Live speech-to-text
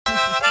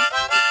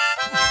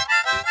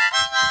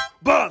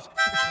Buffs!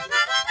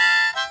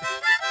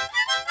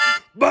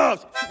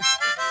 Buffs!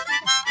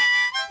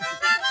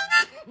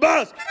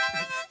 Buffs!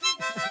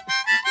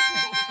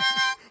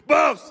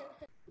 Buffs!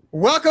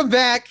 Welcome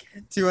back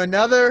to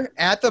another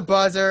At the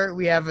Buzzer.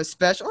 We have a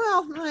special,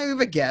 we have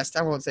a guest.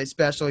 I won't say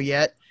special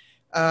yet.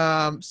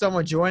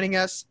 Someone joining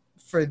us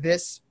for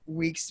this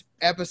week's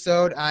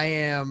episode. I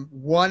am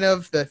one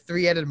of the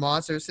three-headed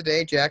monsters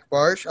today, Jack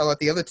Barsh. I'll let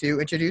the other two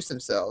introduce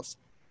themselves.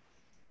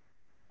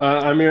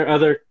 I'm your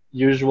other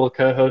usual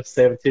co-host,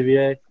 Sam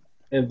TVA.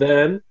 And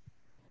then...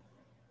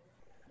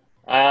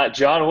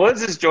 John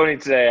Woods is joining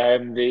today.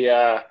 I'm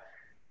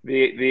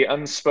the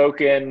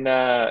unspoken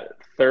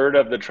third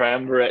of the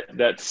triumvirate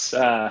that's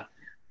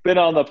been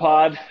on the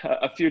pod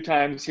a few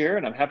times here,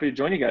 and I'm happy to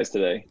join you guys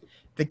today.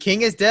 The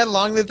king is dead.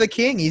 Long live the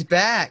king. He's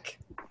back.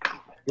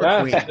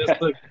 Yeah,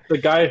 the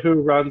guy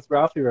who runs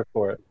Ralphie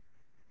Report.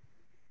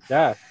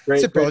 Yeah,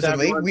 great.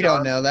 Supposedly. We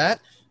don't know that.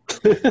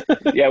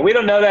 Yeah, we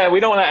don't know that. We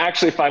don't want to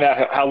actually find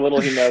out how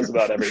little he knows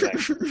about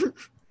everything.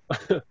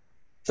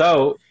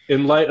 So,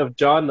 in light of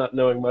John not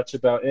knowing much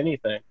about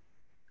anything,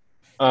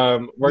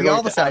 we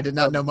all decided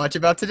not know much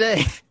about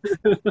today.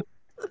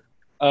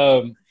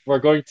 We're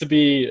going to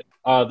be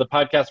the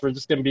podcast. We're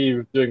just going to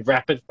be doing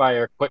rapid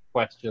fire, quick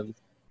questions,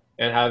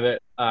 and have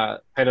it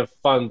kind of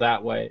fun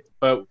that way.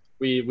 But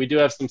we do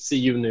have some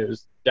CU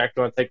news. Jack,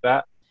 do you want to take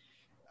that?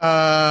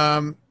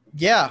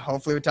 Yeah.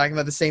 Hopefully, we're talking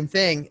about the same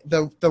thing.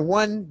 The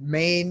one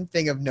main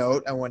thing of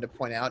note I wanted to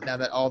point out now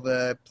that all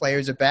the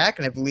players are back,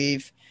 and I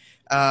believe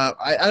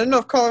I don't know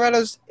if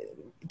Colorado's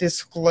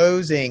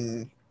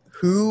disclosing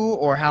who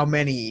or how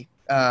many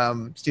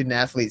student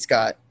athletes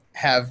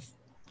have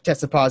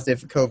tested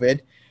positive for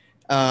COVID.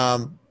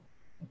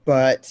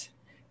 But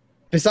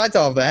besides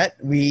all of that,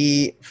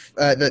 the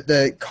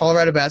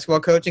Colorado basketball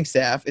coaching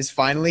staff is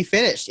finally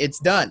finished. It's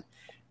done.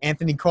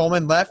 Anthony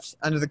Coleman left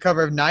under the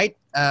cover of night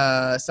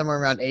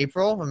somewhere around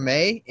April or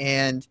May,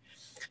 and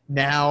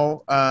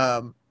now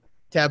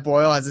Tad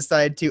Boyle has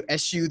decided to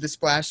eschew the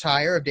splash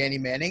hire of Danny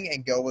Manning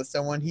and go with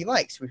someone he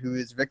likes, who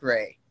is Rick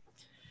Ray.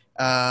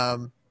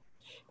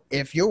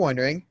 If you're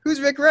wondering, who's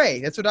Rick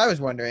Ray? That's what I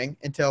was wondering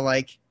until,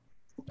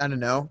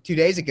 2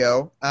 days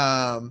ago.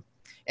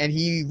 And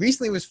he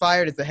recently was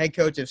fired as the head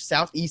coach of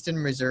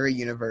Southeastern Missouri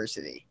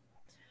University.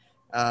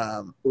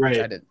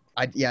 Right.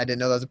 I didn't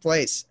know that was a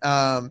place.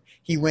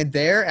 He went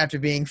there after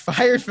being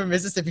fired from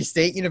Mississippi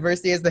State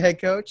University as the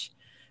head coach.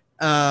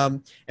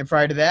 And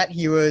prior to that,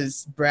 he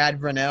was Brad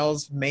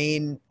Brunell's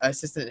main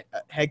assistant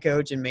head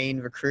coach and main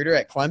recruiter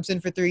at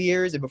Clemson for 3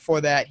 years. And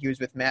before that, he was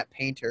with Matt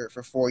Painter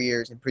for 4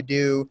 years in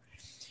Purdue.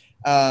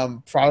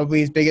 Probably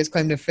his biggest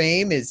claim to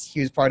fame is he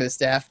was part of the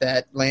staff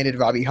that landed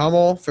Robbie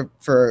Hummel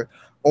for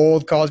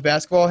old college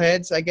basketball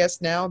heads, I guess,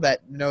 now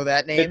that know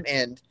that name,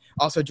 and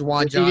also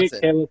Juwan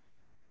Johnson.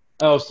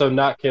 So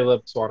not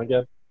Caleb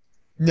Swanigan?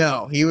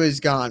 No, he was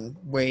gone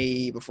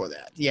way before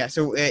that. Yeah,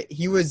 so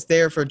he was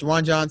there for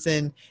Juwan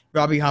Johnson,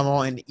 Robbie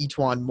Hummel, and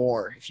E'Twaun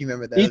Moore, if you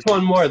remember that.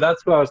 E'Twaun Moore,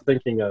 that's what I was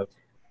thinking of.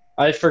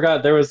 I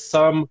forgot there was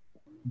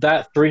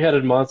that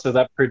three-headed monster,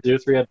 that Purdue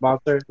three-headed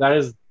monster, that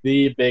is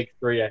the big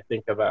three I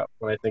think about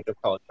when I think of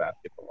college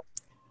basketball.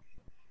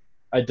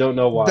 I don't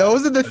know why.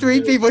 Those are the three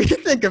people you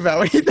think about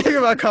when you think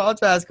about college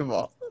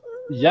basketball.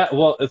 Yeah,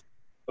 well,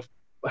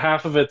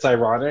 half of it's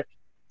ironic.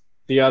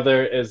 The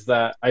other is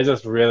that I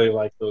just really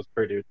like those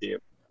Purdue teams.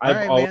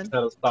 I've always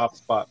had a soft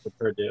spot for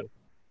Purdue.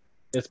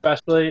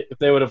 Especially if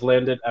they would have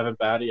landed Evan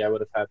Batty, I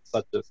would have had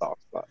such a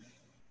soft spot.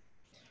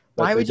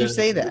 But why would you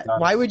say that?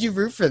 Why would you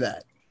root for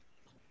that?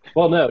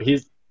 Well, no,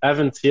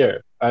 Evan's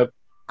here.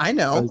 I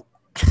know.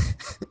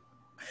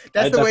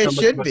 That's the way it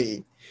should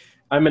be.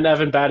 I'm an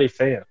Evan Batty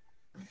fan.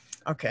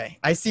 Okay,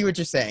 I see what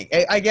you're saying.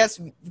 I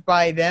guess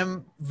by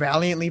them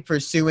valiantly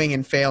pursuing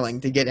and failing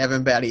to get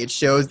Evan Batty, it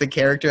shows the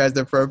character as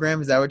their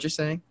program. Is that what you're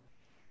saying?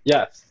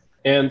 Yes,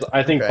 and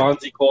I think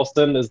Bonzi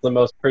Colston is the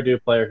most Purdue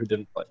player who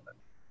didn't play there.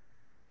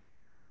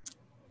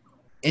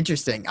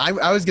 Interesting. I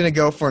was going to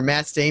go for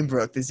Matt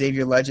Stainbrook, the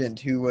Xavier legend,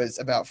 who was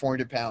about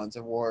 400 pounds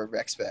and wore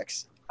rec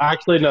specs.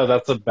 Actually, no,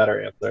 that's a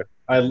better answer.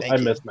 I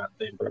miss Matt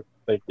Stainbrook.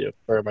 Thank you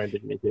for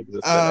reminding me he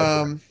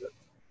existed.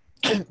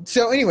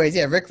 So anyways,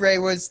 yeah, Rick Ray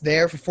was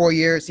there for 4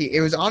 years. It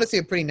was honestly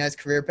a pretty nice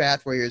career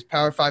path where he was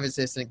Power 5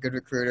 assistant, good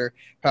recruiter,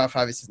 Power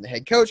 5 assistant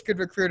head coach, good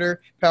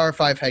recruiter, Power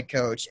 5 head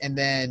coach. And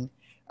then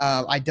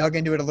I dug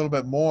into it a little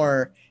bit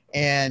more,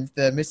 and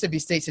the Mississippi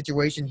State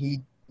situation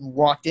he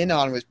walked in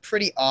on was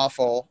pretty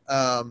awful.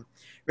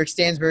 Rick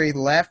Stansbury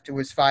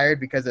was fired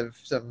because of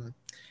some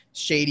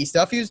shady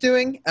stuff he was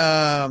doing.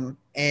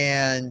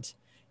 And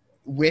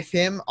with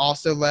him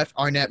also left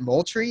Arnett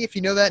Moultrie, if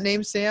you know that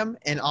name, Sam,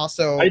 and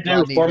also I do.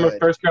 Rodney Former Hood.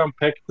 first-round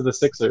pick to the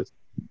Sixers.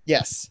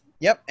 Yes.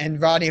 Yep.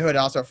 And Rodney Hood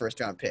also a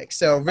first-round pick.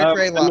 So Rick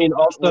Ray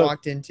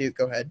walked into –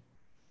 go ahead.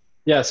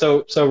 Yeah,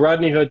 so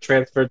Rodney Hood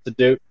transferred to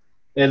Duke,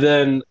 and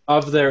then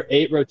of their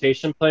 8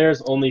 rotation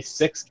players, only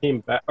 6 came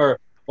back – or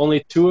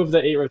only 2 of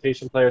the 8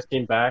 rotation players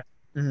came back,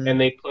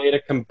 and they played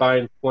a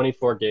combined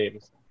 24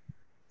 games.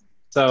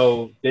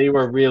 So they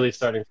were really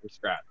starting from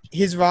scratch.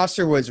 His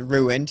roster was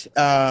ruined,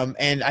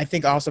 and I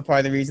think also part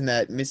of the reason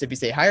that Mississippi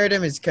State hired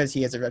him is because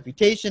he has a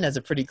reputation as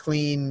a pretty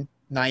clean,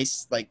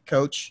 nice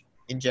coach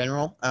in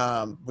general.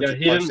 Which Yeah,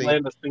 he didn't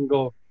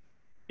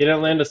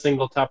land a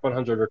single top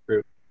 100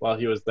 recruit while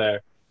he was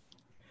there.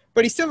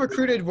 But he still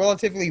recruited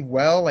relatively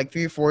well, like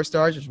 3 or 4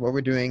 stars, which is what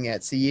we're doing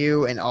at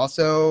CU, and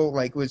also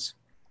was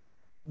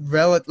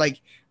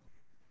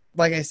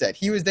like I said,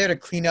 he was there to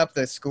clean up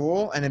the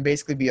school and then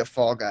basically be a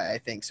fall guy, I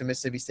think. So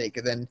Mississippi State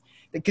could then,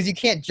 because you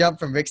can't jump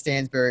from Rick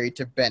Stansbury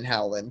to Ben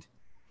Howland.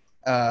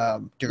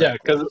 Directly. Yeah,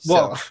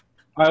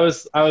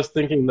 because I was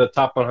thinking the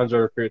top 100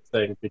 recruits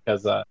thing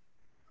because I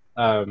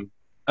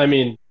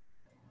mean,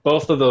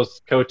 both of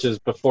those coaches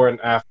before and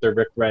after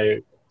Rick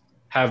Ray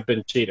have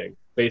been cheating.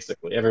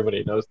 Basically,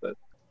 everybody knows that.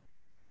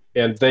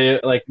 And they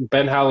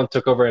Ben Howland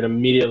took over and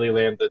immediately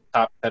landed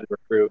top 10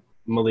 recruit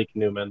Malik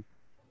Newman,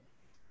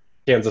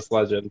 Kansas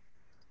legend.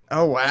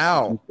 Oh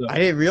wow! So, I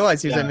didn't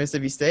realize he was at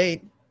Mississippi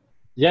State.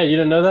 Yeah, you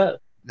didn't know that?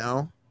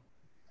 No.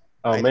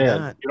 Oh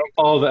man, you don't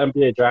follow the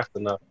NBA draft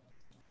enough.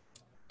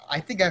 I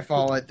think I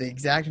follow it the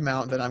exact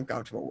amount that I'm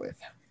comfortable with.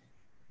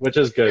 Which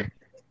is good.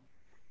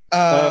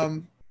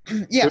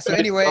 Yeah. So,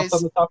 anyways,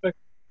 on the topic?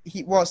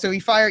 He got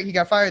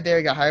fired there.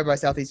 He got hired by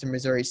Southeastern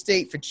Missouri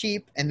State for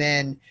cheap, and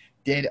then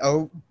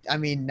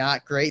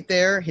not great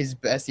there. His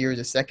best year was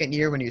his second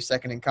year when he was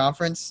second in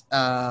conference.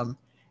 And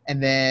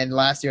then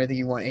last year I think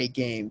he won 8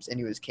 games and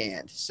he was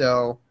canned.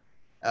 So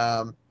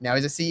now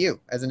he's at CU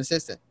as an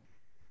assistant.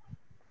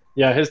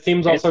 Yeah, his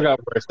teams also got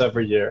worse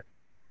every year.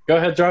 Go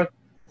ahead, John.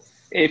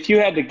 If you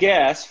had to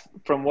guess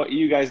from what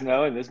you guys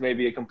know, and this may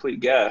be a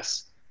complete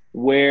guess,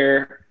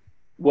 where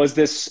was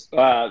this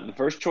the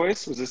first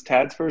choice? Was this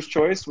Tad's first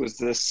choice? Was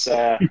this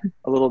a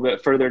little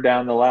bit further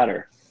down the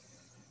ladder?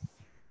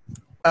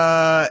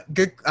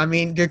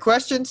 Good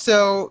question.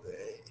 So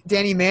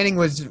Danny Manning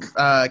was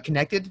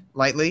connected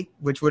lightly,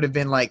 which would have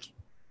been the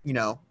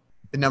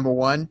number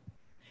one,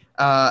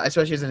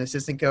 especially as an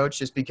assistant coach,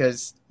 just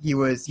because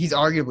he's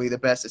arguably the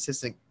best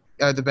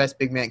the best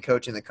big man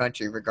coach in the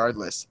country,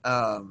 regardless.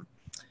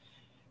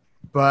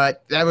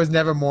 But that was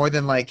never more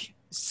than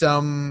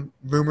some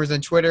rumors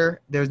on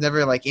Twitter. There was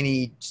never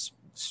any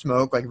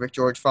smoke like Rick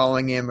George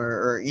following him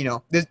or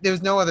there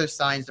was no other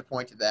signs to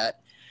point to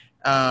that.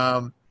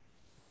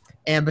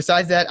 And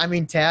besides that,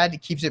 Tad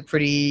keeps it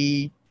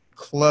pretty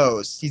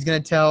close. He's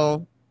going to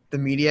tell the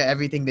media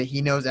everything that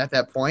he knows at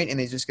that point, and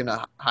he's just going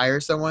to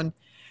hire someone.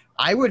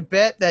 I would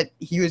bet that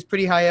he was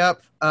pretty high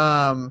up.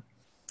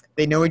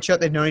 They know each other.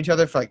 They've known each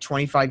other for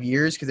 25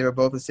 years because they were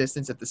both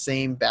assistants at the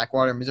same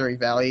backwater Missouri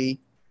Valley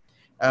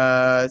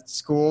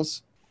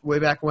schools way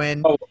back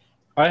when. Oh,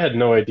 I had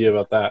no idea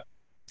about that.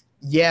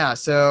 Yeah,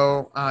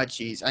 so, I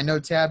know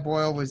Tad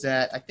Boyle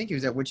I think he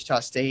was at Wichita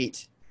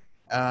State.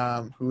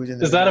 Who was in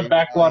the Is that a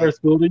backwater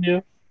school to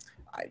you?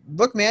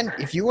 Look, man,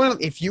 if you want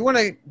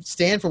to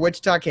stand for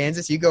Wichita,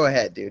 Kansas, you go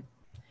ahead, dude.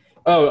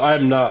 Oh,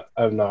 I'm not.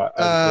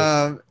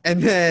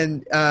 And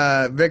then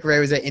Rick Ray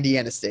was at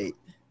Indiana State.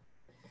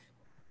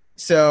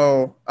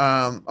 So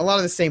a lot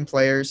of the same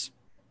players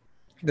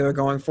they were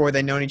going for.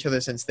 They've known each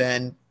other since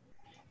then.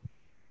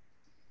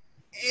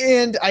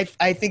 And I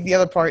think the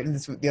other part, and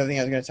the other thing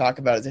I was going to talk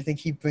about, is I think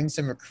he brings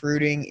some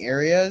recruiting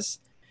areas,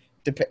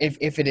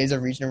 if it is a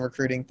regional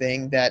recruiting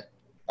thing, that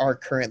are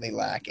currently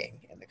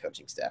lacking in the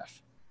coaching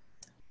staff.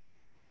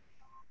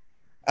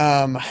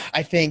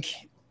 I think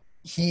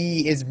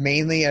he is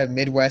mainly a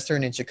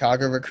Midwestern and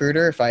Chicago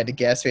recruiter, if I had to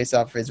guess based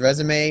off of his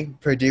resume.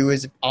 Purdue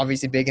is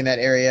obviously big in that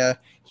area.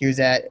 He was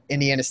at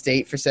Indiana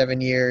State for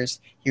 7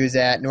 years. He was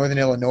at Northern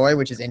Illinois,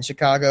 which is in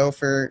Chicago,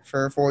 for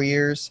 4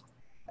 years.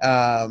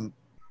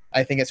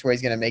 I think that's where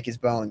he's going to make his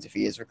bones if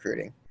he is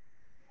recruiting.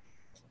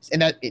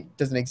 And that it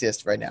doesn't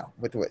exist right now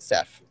with the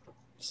staff.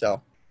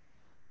 So,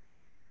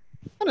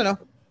 I don't know.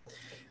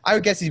 I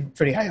would guess he's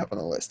pretty high up on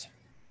the list.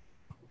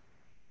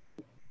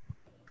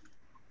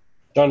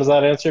 John, does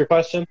that answer your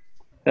question?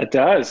 That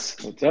does.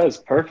 It does.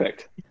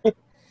 Perfect.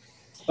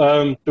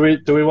 Do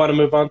we want to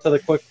move on to the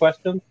quick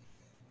questions?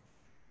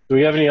 Do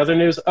we have any other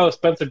news? Oh,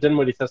 Spencer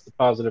Dinwiddie tested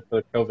positive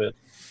for COVID.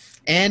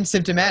 And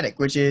symptomatic,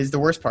 which is the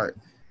worst part.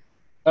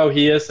 Oh,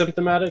 he is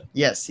symptomatic?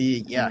 Yes,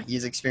 he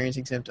is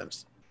experiencing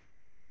symptoms.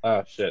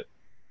 Oh, shit.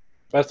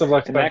 Best of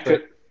luck,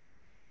 Spencer.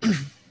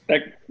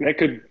 That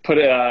could put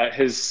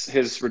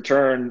his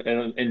return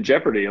in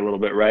jeopardy a little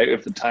bit, right?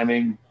 If the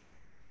timing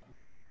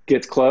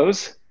gets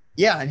close.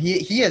 Yeah, and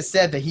he has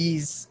said that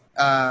he's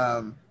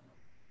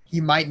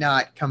he might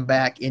not come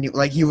back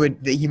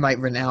he might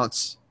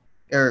renounce,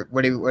 or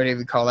whatever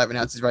we call that,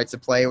 renounce his rights to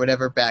play or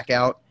whatever, back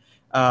out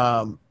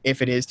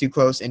if it is too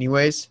close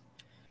anyways.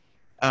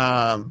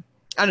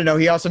 I don't know.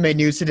 He also made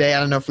news today. I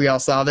don't know if we all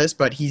saw this,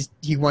 but he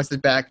wants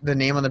the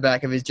name on the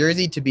back of his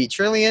jersey to be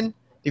Trillion.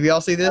 Did we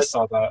all see this? I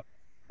saw that.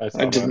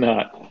 I did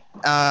not.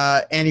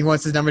 And he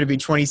wants his number to be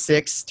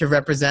 26 to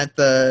represent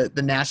the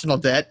national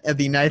debt of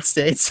the United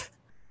States.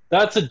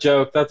 That's a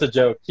joke.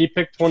 He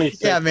picked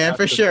 26. Yeah, man,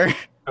 for sure.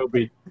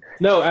 Kobe.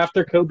 No,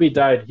 after Kobe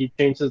died, he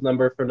changed his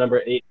number from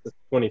number 8 to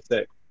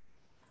 26.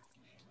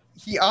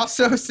 he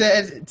also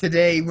said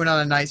today, he went on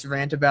a nice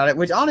rant about it,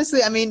 which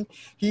honestly, I mean,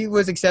 he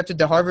was accepted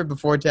to Harvard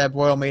before Ted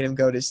Boyle made him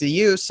go to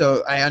CU,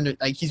 so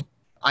he's,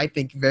 I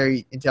think,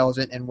 very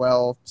intelligent and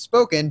well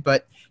spoken,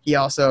 but he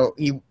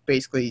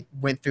basically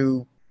went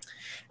through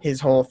his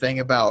whole thing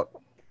about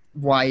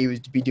why he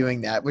would be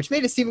doing that, which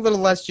made it seem a little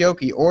less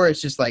jokey, or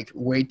it's just like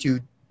way too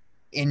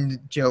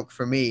in joke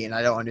for me, and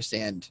I don't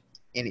understand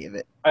any of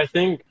it. I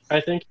think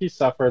he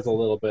suffers a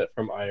little bit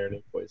from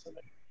irony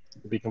poisoning,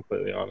 to be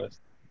completely honest.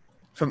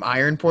 From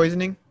iron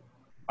poisoning?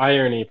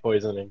 Irony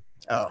poisoning.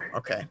 Oh,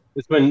 okay.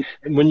 It's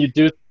when you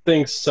do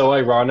things so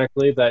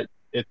ironically that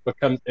it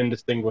becomes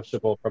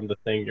indistinguishable from the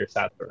thing you're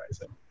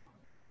satirizing.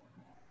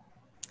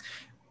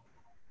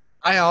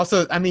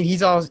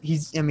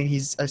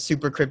 He's a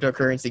super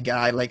cryptocurrency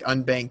guy, like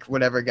unbanked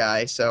whatever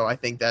guy, so I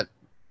think that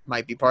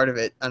might be part of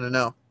it. I don't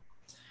know.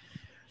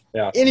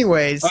 Yeah.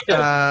 Anyways,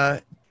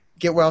 Okay.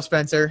 Get well,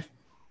 Spencer,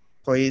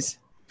 please,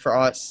 for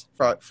us,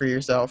 for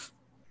yourself.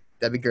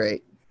 That'd be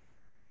great.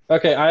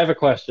 Okay, I have a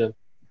question.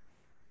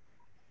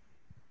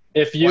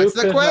 What's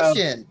the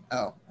question?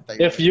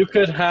 If you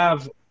could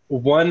have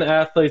one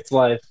athlete's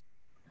life,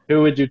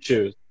 who would you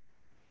choose?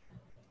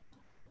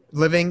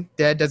 Living,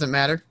 dead, doesn't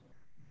matter.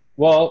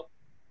 Well,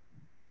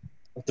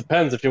 it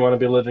depends if you want to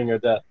be living or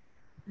dead.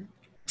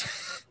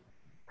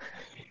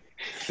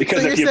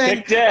 Because So if you you're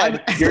pick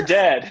dead, you're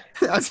dead.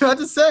 I was about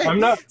to say. I'm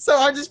not. So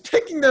I'm just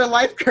picking their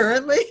life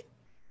currently?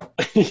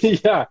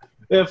 Yeah.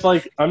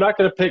 I'm not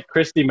going to pick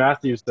Christy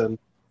Mathewson.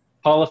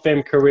 Hall of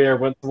Fame career,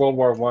 went to World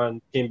War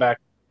I, came back,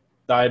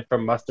 died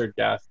from mustard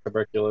gas,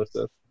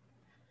 tuberculosis.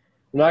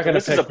 I'm not going to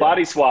pick. This is a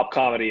body swap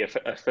comedy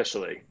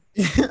officially.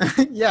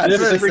 Yeah,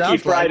 This is Freaky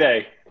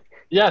Friday.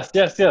 Yes.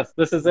 This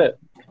is it.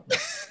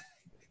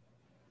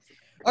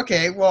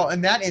 Okay, well,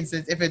 in that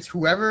instance, if it's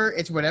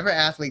whatever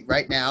athlete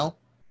right now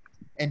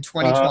in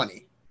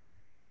 2020.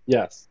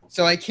 Yes.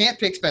 So I can't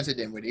pick Spencer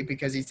Dinwiddie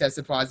because he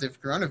tested positive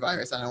for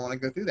coronavirus. I don't want to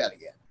go through that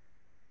again.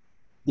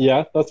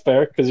 Yeah, that's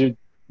fair because you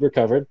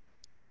recovered.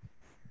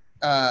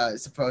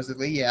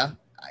 Supposedly, yeah.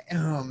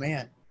 Oh,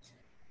 man.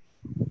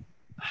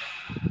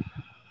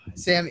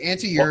 Sam,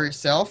 answer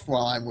yourself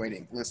while I'm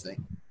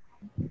listening.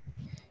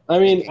 I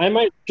mean, I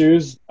might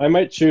choose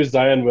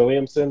Zion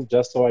Williamson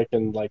just so I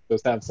can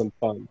just have some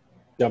fun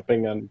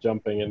jumping and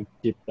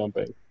keep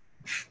jumping.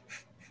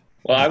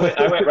 Well, I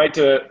went right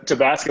to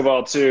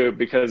basketball too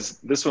because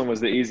this one was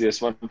the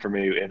easiest one for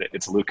me, and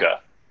it's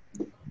Luka.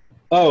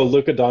 Oh,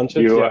 Luka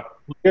Doncic. You're a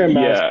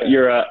Mavs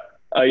fan.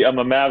 I'm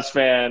a Mavs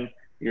fan.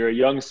 You're a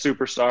young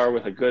superstar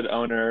with a good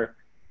owner.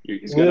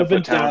 He's going to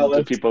put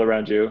talented people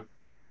around you.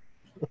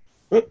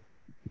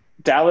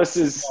 Dallas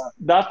is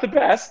not the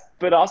best,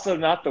 but also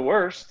not the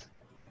worst.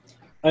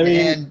 I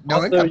mean, and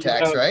no income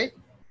tax, right?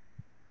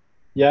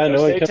 Yeah, no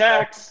state income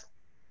tax.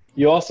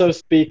 You also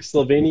speak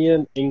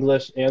Slovenian,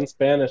 English, and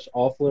Spanish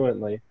all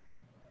fluently.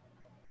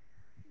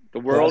 The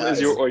world is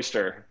your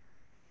oyster.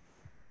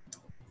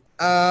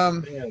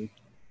 Man.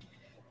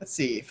 Let's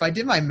see. If I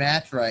did my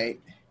math right,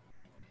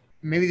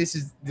 maybe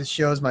this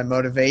shows my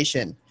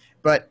motivation.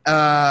 But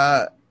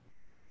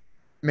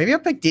maybe I'll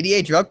pick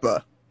Didier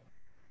Drogba.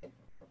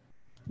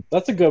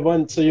 That's a good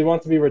one. So you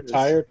want to be a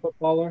retired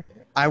footballer?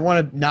 I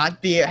want to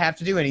not have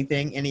to do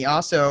anything. And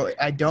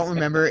I don't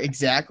remember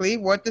exactly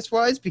what this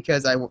was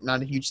because I'm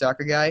not a huge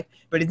soccer guy.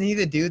 But isn't he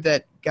the dude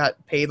that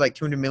got paid like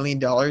 $200 million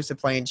to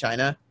play in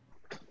China?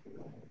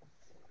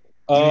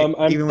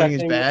 Even when he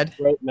was bad?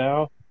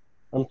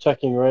 I'm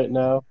checking right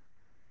now.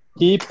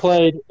 He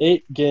played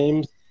 8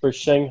 games for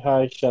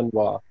Shanghai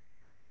Shenhua.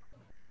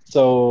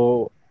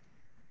 So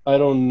I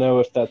don't know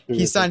if that's who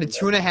he signed a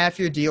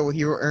 2.5-year deal where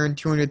he will earn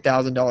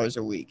 $200,000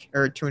 a week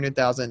or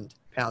 200,000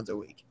 pounds a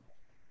week.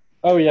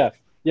 Oh, yeah.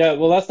 Yeah,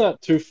 well, that's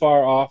not too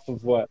far off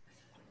of what,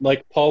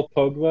 Paul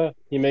Pogba,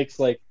 he makes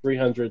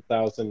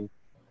 300,000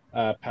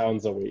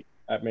 pounds a week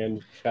at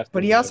Manchester.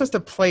 But he also has to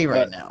play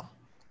right now.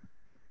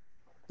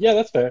 Yeah,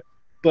 that's fair.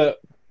 But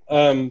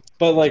if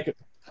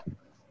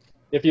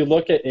you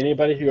look at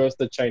anybody who goes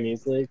to the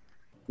Chinese league,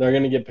 they're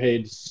going to get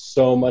paid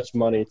so much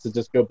money to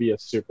just go be a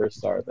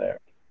superstar there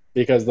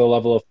because the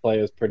level of play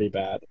is pretty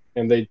bad.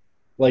 And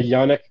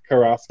Yannick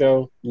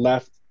Carrasco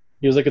left.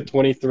 He was a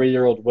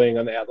 23-year-old wing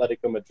on the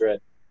Atletico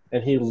Madrid,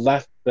 and he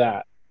left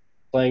that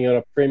playing on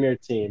a premier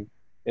team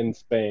in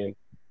Spain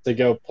to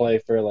go play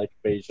for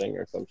Beijing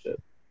or some shit.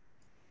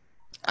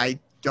 I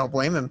don't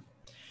blame him.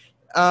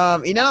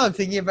 I'm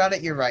thinking about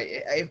it. You're right.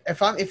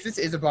 If this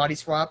is a body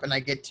swap and I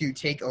get to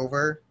take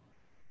over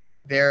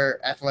their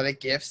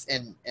athletic gifts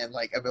and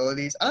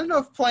abilities, I don't know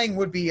if playing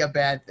would be a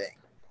bad thing.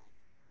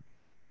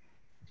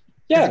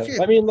 Yeah,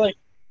 I mean,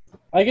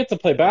 I get to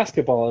play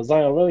basketball as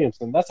Zion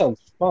Williamson. That sounds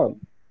fun.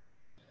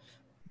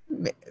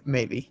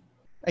 Maybe.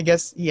 I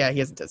guess, yeah, he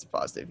hasn't tested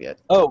positive yet.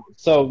 Oh,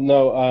 so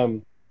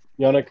no,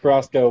 Yannick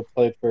Carrasco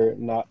played for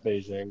not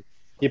Beijing.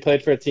 He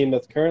played for a team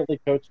that's currently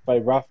coached by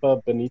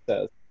Rafa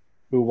Benitez,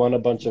 who won a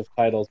bunch of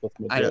titles with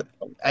Madrid.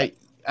 I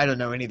don't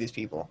know any of these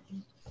people.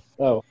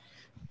 Oh.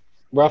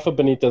 Rafa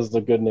Benitez is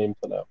a good name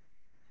to know.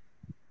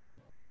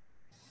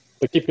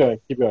 But keep going,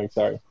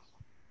 sorry.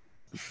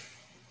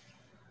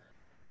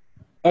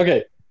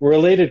 Okay,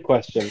 related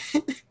question.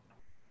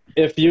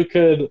 If you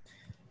could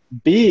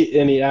be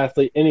any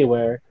athlete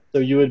anywhere, so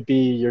you would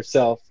be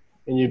yourself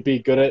and you'd be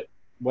good at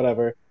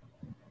whatever,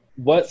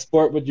 what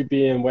sport would you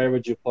be and where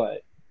would you play?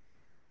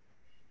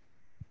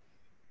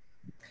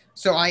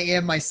 So I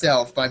am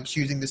myself, but I'm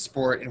choosing the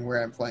sport and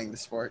where I'm playing the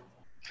sport.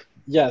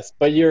 Yes,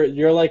 but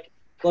you're like,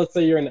 let's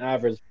say you're an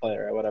average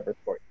player at whatever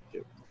sport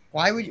you do.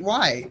 Why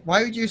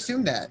would you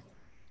assume that?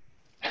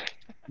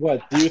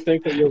 What, do you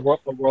think that you're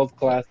a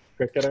world-class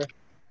cricketer?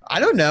 I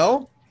don't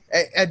know.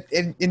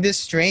 In this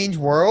strange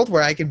world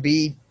where I could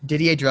be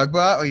Didier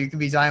Drogba or you could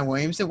be Zion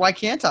Williamson, why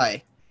can't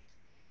I?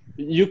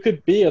 You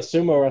could be a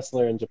sumo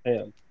wrestler in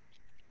Japan.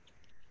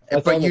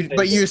 That's But on the you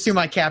table. assume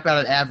I cap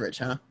out at average,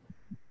 huh?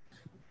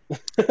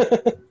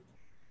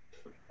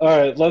 All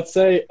right, let's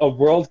say a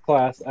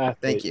world-class athlete.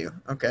 Thank you.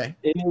 Okay.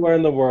 Anywhere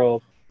in the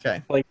world,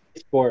 Okay. playing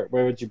sport,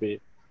 where would you be?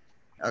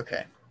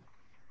 Okay.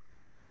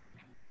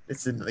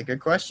 It's a really good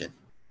question.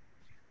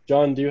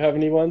 John, do you have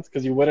any ones?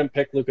 Because you wouldn't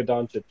pick Luka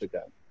Doncic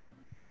again.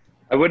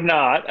 I would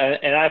not,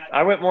 and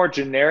I went more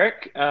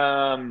generic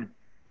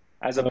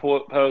as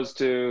opposed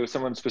to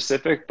someone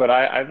specific. But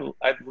I'd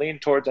lean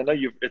towards. I know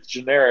it's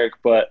generic,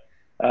 but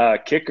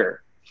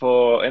kicker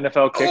for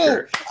NFL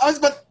kicker.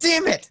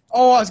 Damn it!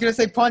 Oh, I was gonna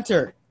say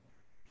punter.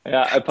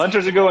 Yeah,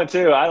 punter's a good one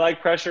too. I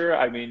like pressure.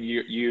 I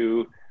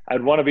mean,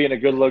 I'd want to be in a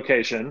good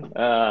location,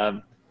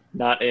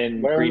 not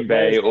in Green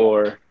Bay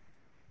or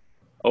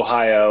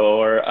Ohio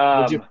or.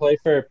 Would you play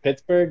for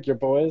Pittsburgh, your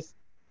boys?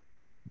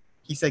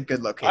 He said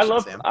good location,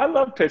 Sam. I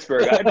love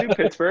Pittsburgh. I do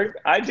Pittsburgh.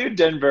 I do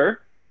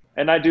Denver,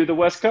 and I do the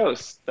West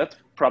Coast. That's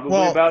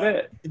probably about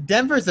it.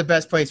 Denver's the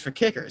best place for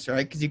kickers,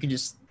 right? Because you can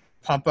just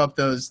pump up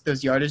those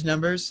yardage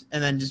numbers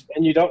and then just.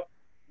 And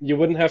you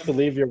wouldn't have to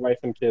leave your wife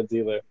and kids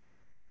either.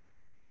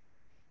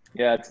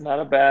 Yeah, it's not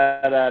a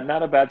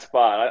bad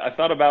spot. I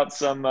thought about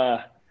some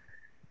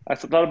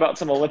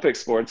Olympic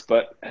sports,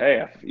 but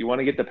hey, if you want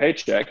to get the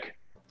paycheck,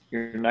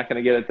 you're not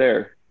going to get it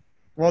there.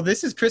 Well,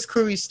 this is Chris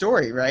Cluey's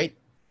story, right?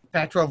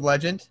 Pac-12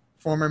 legend,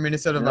 former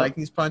Minnesota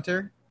Vikings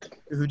punter,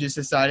 who just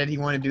decided he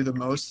wanted to do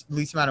the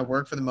least amount of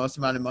work for the most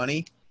amount of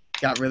money.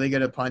 Got really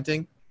good at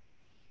punting.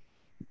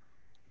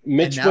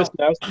 Mitch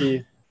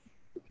Wisnowski,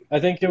 I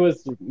think it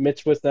was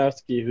Mitch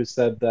Wisnowski who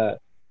said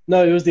that.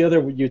 No, it was the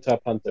other Utah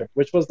punter.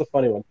 Which was the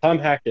funny one? Tom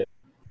Hackett.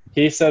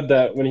 He said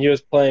that when he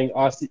was playing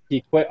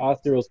he quit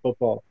Aussie rules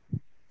football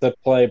to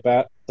play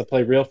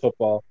real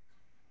football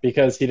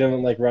because he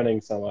didn't like running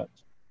so much.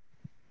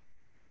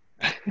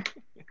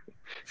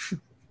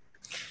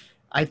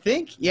 I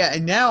think,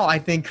 and now I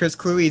think Chris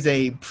Cluey is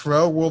a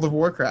pro World of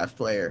Warcraft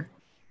player.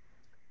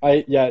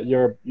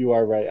 You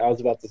are right. I was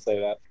about to say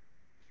that.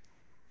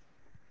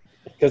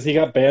 Because he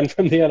got banned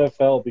from the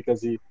NFL because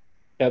he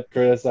kept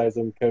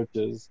criticizing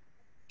coaches.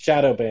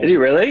 Shadow ban. Did he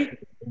really?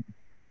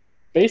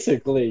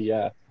 Basically,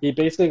 yeah. He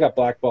basically got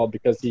blackballed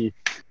because he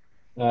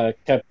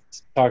kept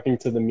talking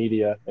to the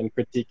media and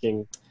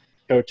critiquing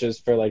coaches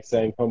for like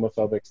saying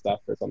homophobic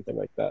stuff or something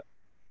like that.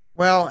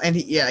 Well, and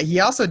he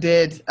also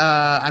did.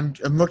 I'm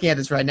looking at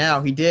this right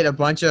now. He did a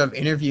bunch of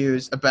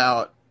interviews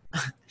about,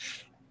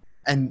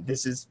 and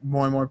this is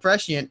more and more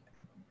prescient,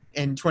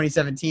 in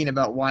 2017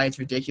 about why it's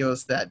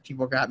ridiculous that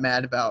people got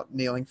mad about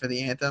kneeling for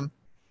the anthem.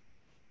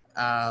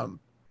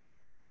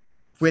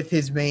 With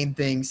his main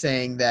thing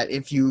saying that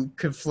if you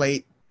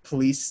conflate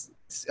police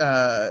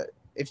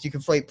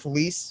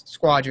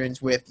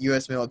squadrons with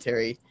U.S.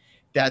 military,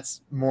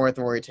 that's more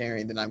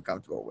authoritarian than I'm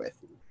comfortable with,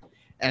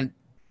 and.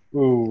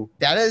 Ooh.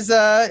 That is,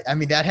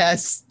 that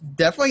has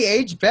definitely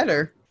aged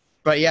better.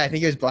 But, yeah, I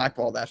think he was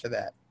blackballed after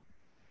that.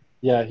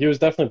 Yeah, he was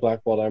definitely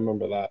blackballed. I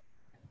remember that.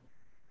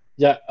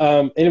 Yeah,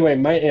 anyway,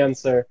 my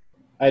answer,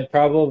 I'd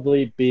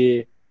probably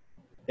be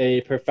a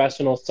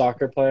professional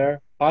soccer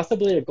player,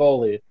 possibly a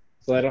goalie,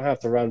 so I don't have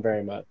to run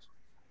very much.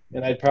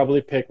 And I'd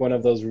probably pick one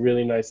of those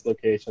really nice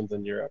locations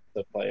in Europe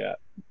to play at.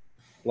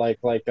 Like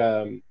Real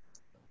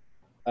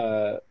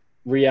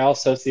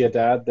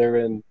Sociedad, they're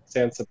in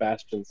San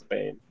Sebastian,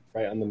 Spain.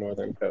 Right on the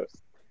northern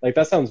coast. Like,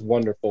 that sounds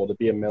wonderful to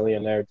be a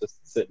millionaire just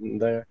sitting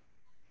there.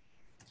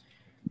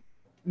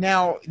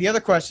 Now, the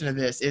other question of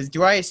this is,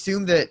 do I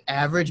assume that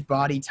average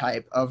body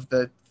type of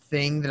the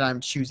thing that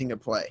I'm choosing to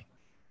play?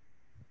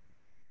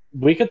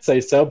 We could say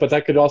so, but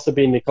that could also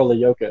be Nikola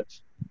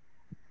Jokic.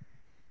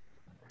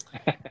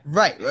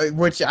 Right,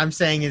 which I'm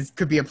saying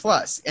could be a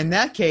plus. In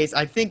that case,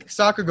 I think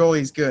soccer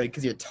goalie is good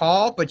because you're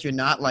tall, but you're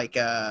not like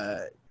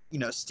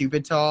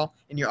stupid tall,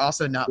 and you're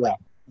also not like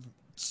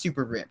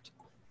super ripped.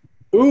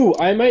 Ooh,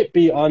 I might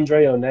be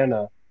Andre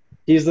Onana.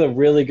 He's a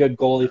really good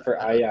goalie for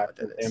Ajax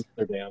in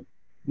Amsterdam.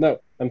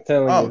 No, I'm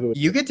telling you who.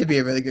 You get to be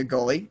a really good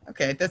goalie.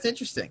 Okay, that's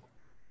interesting.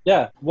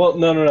 Yeah, well,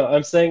 no.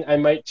 I'm saying I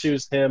might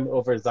choose him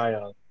over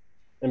Zion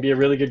and be a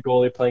really good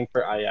goalie playing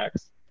for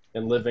Ajax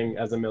and living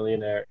as a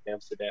millionaire in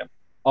Amsterdam.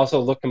 Also,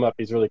 look him up.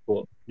 He's really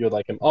cool. You would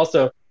like him.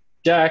 Also,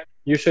 Jack,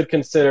 you should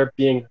consider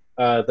being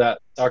that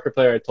soccer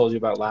player I told you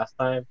about last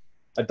time.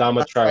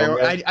 Adama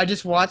Traore. I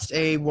just watched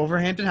a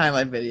Wolverhampton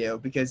highlight video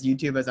because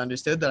YouTube has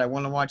understood that I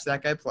want to watch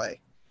that guy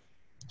play.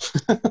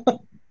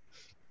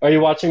 Are you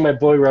watching my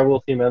boy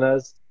Raul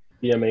Jimenez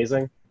be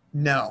amazing?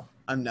 No,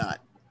 I'm not.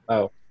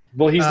 Oh,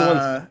 well, he's the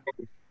one.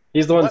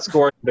 He's the one what-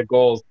 scoring the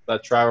goals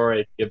that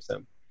Traore gives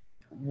him.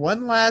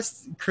 One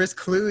last Chris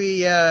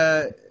Cluey,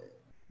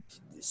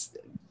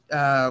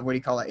 what do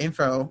you call it?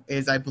 Info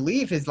is I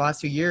believe his last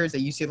 2 years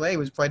at UCLA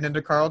was played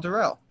under Carl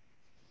Durrell,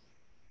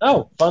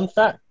 Oh, fun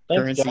fact.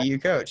 Thanks, current Jack. CU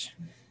coach.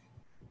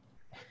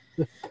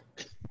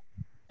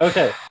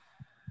 Okay,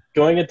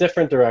 going a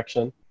different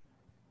direction.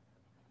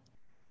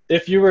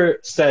 If you were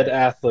said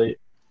athlete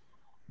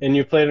and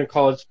you played in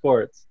college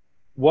sports,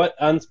 what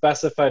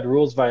unspecified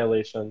rules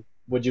violation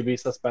would you be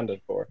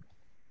suspended for?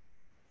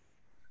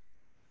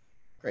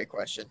 Great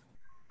question.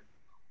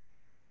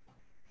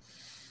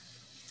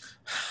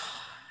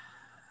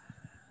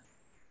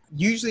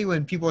 Usually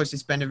when people are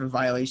suspended for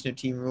violation of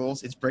team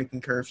rules, it's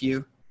breaking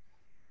curfew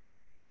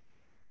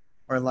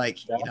or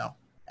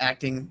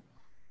acting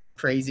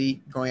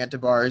crazy, going out to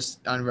bars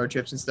on road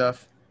trips and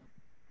stuff.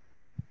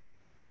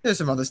 There's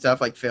some other stuff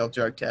like failed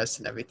drug tests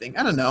and everything.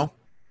 I don't know.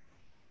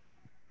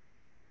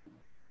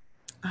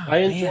 Oh, I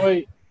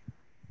enjoy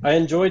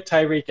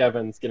Tyreek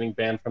Evans getting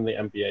banned from the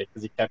NBA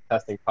because he kept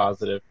testing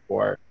positive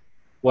for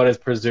what is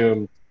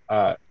presumed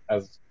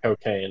as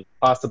cocaine,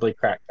 possibly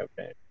crack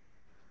cocaine.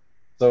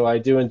 So I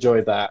do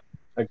enjoy that,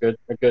 a good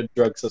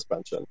drug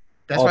suspension.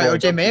 That's why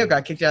OJ Mayo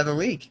got kicked out of the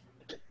league.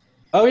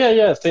 Oh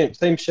yeah,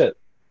 same shit.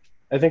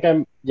 I think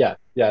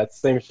it's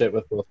same shit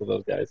with both of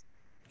those guys.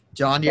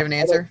 John, do you have an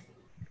answer?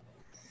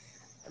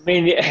 I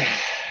mean,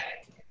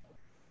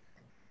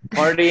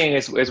 partying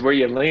is where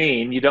you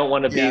lean. You don't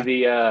want to be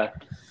the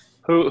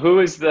who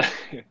is the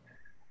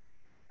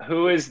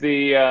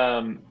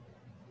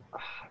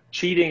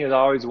cheating is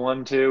always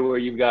one too, where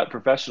you've got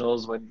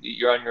professionals when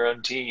you're on your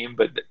own team,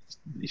 but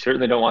you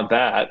certainly don't want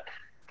that.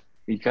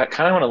 You kind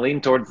of want to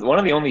lean towards one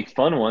of the only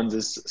fun ones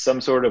is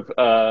some sort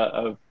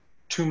of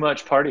too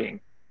much partying.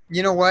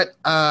 You know what?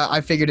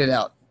 I figured it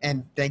out,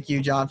 and thank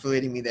you, John, for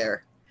leading me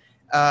there.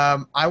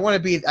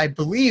 I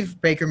believe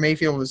Baker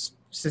Mayfield was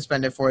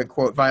suspended for a,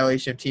 quote,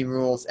 violation of team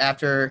rules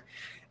after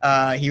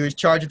he was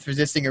charged with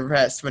resisting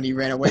arrest when he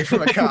ran away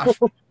from a cop.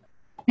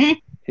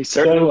 He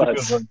certainly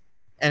was.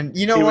 And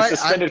you know he what? He was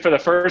suspended for the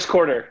first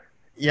quarter.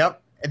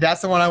 Yep.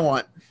 That's the one I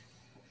want.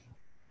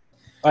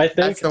 I think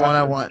that's the one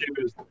I want.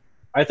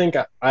 I think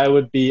I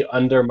would be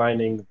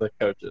undermining the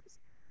coaches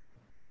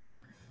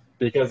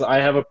because I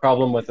have a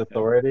problem with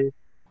authority,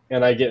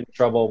 and I get in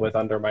trouble with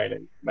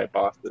undermining my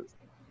bosses.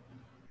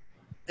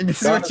 And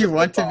this is what you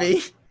want to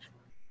be?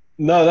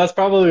 No, that's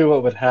probably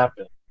what would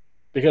happen.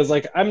 Because,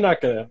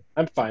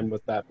 I'm fine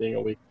with that being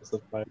a weakness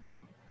of mine.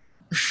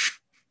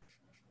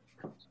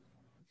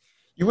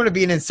 You want to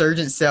be an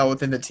insurgent cell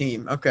within the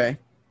team. Okay.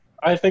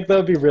 I think that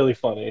would be really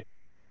funny.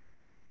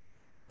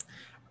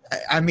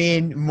 I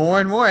mean, more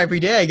and more every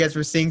day, I guess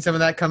we're seeing some of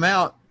that come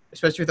out,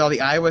 especially with all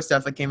the Iowa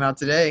stuff that came out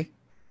today.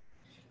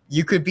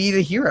 You could be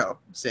the hero,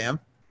 Sam.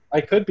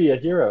 I could be a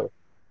hero.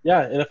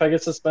 Yeah, and if I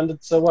get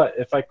suspended, so what?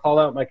 If I call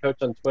out my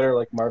coach on Twitter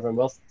like Marvin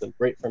Wilson,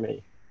 great for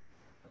me.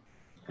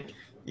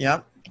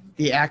 Yep.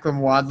 The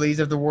Akram Wadleys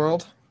of the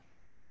world.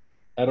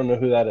 I don't know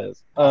who that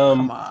is.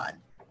 Come on.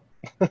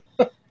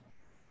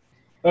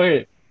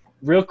 Okay,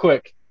 real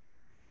quick.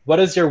 What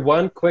is your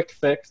one quick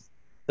fix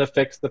to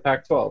fix the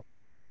Pac-12?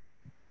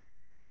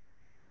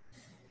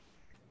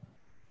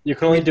 You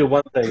can only do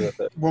one thing with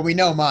it. Well, we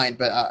know mine,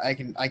 but I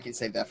can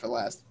save that for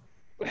last.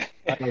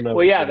 I don't know.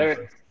 Well, yeah,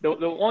 the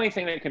only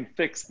thing that can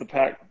fix the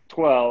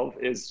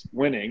Pac-12 is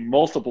winning,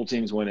 multiple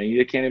teams winning.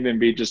 It can't even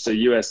be just a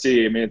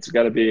USC. I mean, it's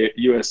got to be a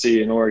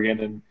USC and Oregon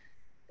and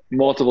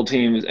multiple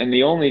teams. And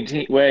the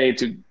only way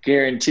to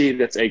guarantee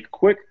that's a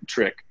quick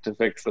trick to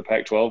fix the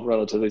Pac-12,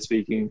 relatively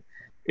speaking,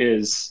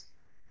 is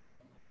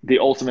the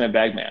ultimate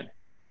bagman.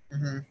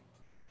 Mm-hmm.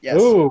 Yes.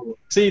 Ooh,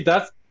 see,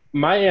 that's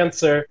my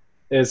answer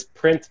is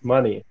print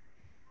money.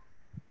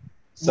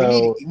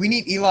 So we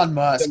need Elon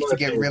Musk to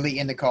get really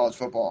into college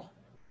football.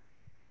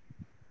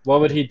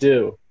 What would he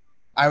do?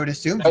 I would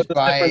assume just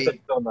buy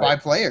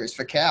players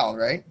for Cal,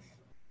 right?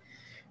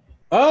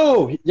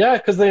 Oh, yeah,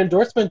 because the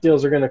endorsement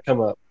deals are going to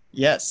come up.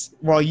 Yes.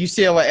 Well,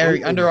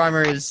 UCLA, Under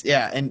Armour is,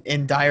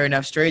 in dire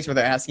enough straits where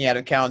they're asking out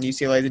of Cal and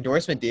UCLA's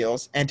endorsement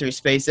deals. Enter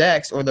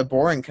SpaceX or the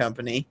Boring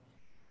Company.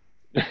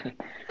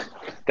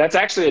 That's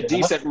actually a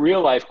decent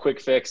real-life quick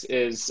fix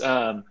is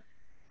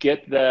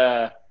get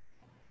the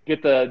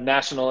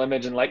national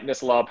image and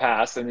likeness law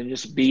passed and then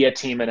just be a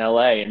team in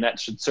LA, and that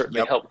should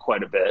certainly help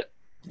quite a bit.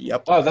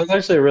 Yep. Oh, that's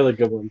actually a really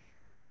good one.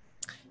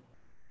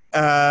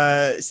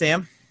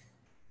 Sam?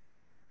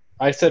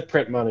 I said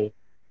print money.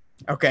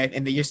 Okay,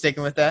 and you're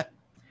sticking with that?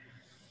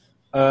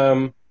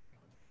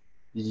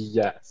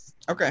 Yes.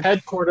 Okay.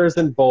 Headquarters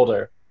in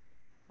Boulder.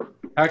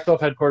 Pac-12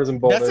 headquarters in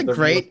Boulder. That's a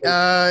great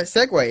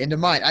segue into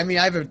mine. I mean,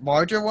 I have a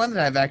larger one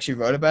that I've actually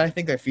wrote about, I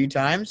think, a few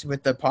times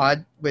with the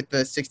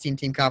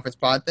 16-team conference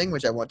pod thing,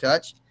 which I won't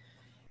touch.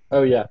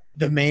 Oh, yeah.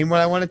 The main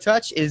one I want to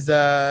touch is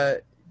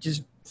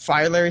just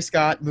fire Larry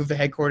Scott, move the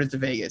headquarters to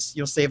Vegas.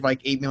 You'll save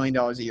like $8 million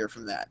a year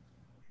from that.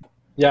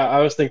 Yeah, I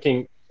was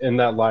thinking in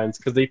that lines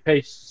because they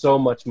pay so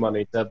much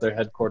money to have their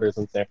headquarters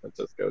in San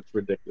Francisco. It's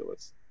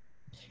ridiculous.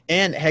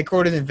 And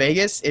headquartered in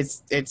Vegas,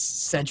 it's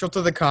central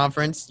to the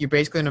conference. You're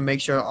basically going to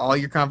make sure all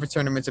your conference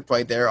tournaments are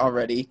played there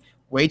already.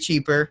 Way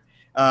cheaper,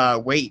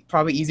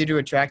 probably easier to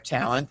attract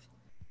talent.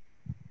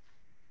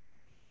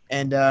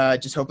 And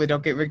just hope they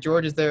don't get Rick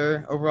George as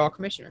their overall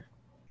commissioner.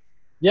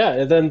 Yeah,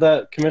 and then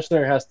the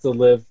commissioner has to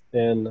live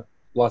in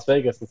Las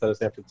Vegas instead of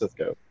San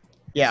Francisco.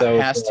 Yeah, So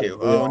has to.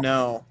 Oh,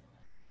 no.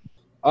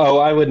 Oh,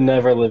 I would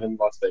never live in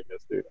Las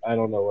Vegas, dude. I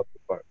don't know what the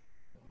fuck.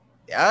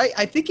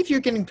 I think if you're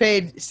getting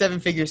paid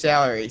 6-figure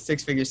salary,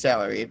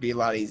 it'd be a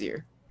lot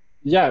easier.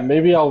 Yeah,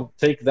 maybe I'll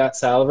take that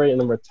salary and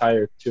then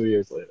retire 2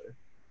 years later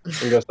and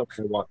go somewhere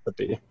I want to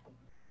be.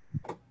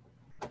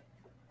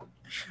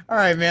 All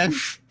right, man.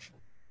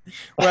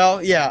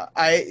 Well, yeah,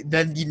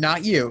 then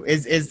not you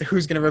is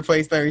who's going to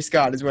replace Larry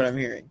Scott is what I'm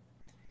hearing.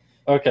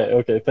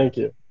 Okay, thank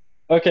you.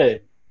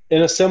 Okay,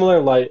 in a similar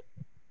light,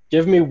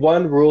 give me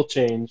one rule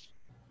change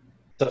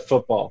to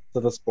football, to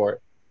the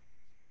sport.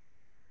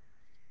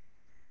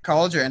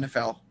 College or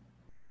NFL?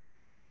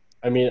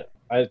 I mean,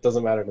 it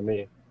doesn't matter to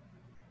me.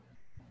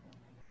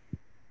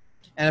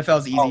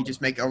 NFL's easy,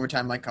 just make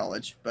overtime like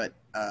college. But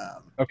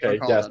okay,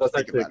 college, yes, that's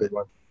actually a good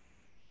one.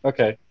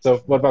 Okay, so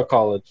what about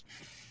college?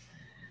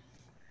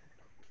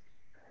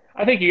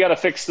 I think you got to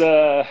fix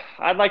the.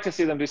 I'd like to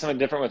see them do something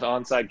different with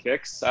onside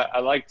kicks. I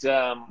liked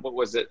what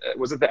was it?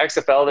 Was it the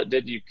XFL that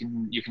did? You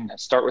can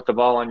start with the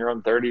ball on your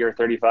own 30 or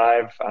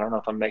 35. I don't know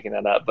if I'm making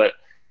that up, but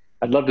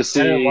I'd love to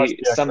see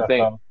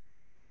something. XFL.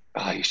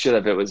 Oh, you should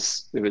have. It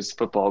was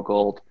football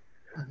gold,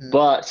 Mhm.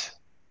 but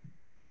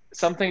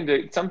something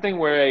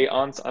where an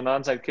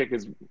onside kick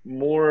is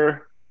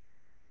more.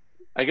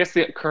 I guess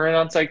the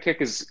current onside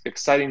kick is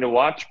exciting to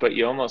watch, but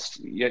you almost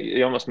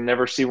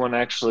never see one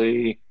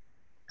actually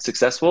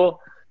successful.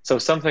 So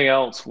something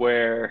else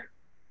where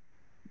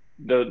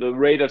the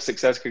rate of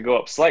success could go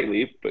up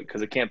slightly,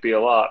 because it can't be a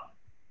lot,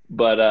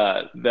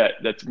 but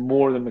that's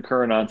more than the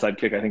current onside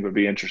kick, I think would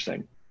be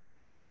interesting.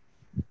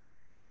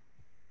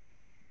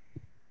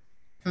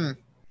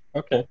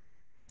 Okay.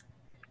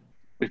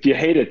 If you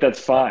hate it, that's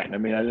fine. I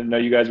mean, I didn't know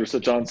you guys were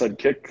such onside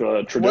kick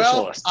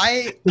traditionalists.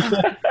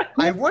 Well,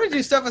 I want to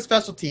do stuff with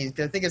special teams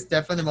because I think it's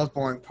definitely the most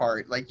boring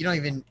part. Like,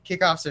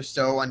 kickoffs are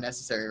so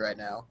unnecessary right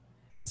now.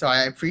 So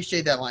I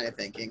appreciate that line of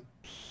thinking.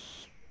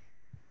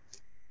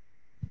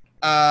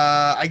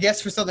 I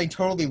guess for something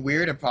totally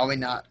weird and probably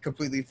not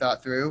completely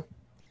thought through,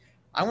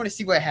 I want to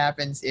see what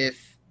happens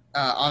if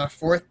on a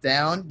 4th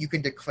down you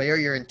can declare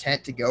your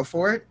intent to go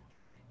for it.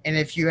 And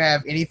if you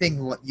have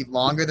anything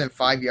longer than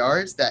 5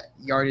 yards, that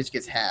yardage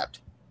gets halved.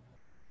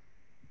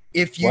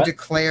 If you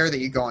declare that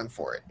you're going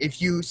for it.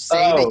 If you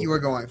say that you are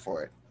going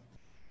for it.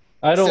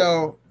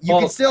 So you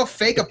can still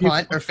fake a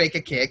punt or fake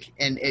a kick,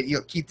 and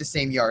you'll keep the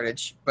same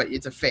yardage, but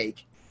it's a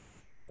fake.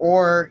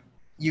 Or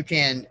you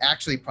can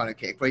actually punt a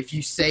kick. But if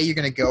you say you're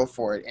going to go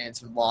for it and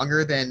it's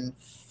longer than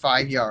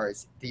 5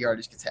 yards, the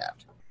yardage gets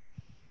halved.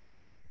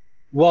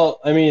 Well,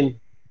 I mean,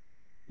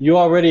 you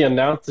already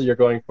announced that you're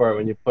going for it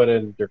when you put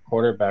in your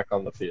quarterback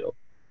on the field.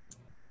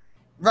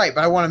 Right,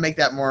 but I want to make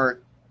that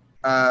more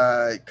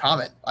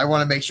common. I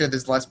want to make sure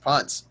there's less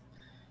punts.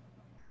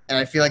 And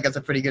I feel like that's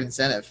a pretty good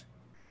incentive.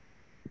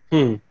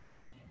 And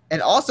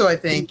also, I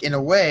think, in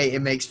a way,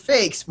 it makes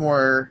fakes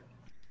more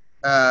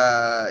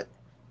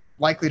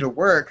likely to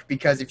work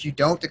because if you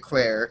don't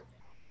declare,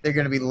 they're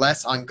going to be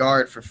less on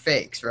guard for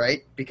fakes,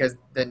 right? Because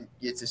then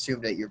it's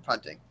assumed that you're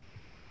punting.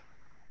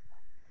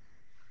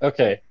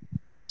 Okay.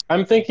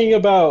 I'm thinking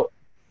about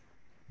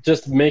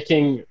just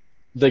making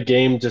the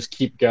game just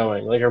keep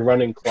going, like a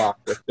running clock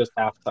with just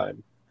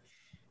halftime.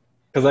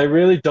 Because I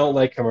really don't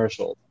like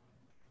commercials.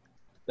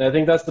 And I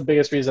think that's the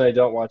biggest reason I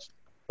don't watch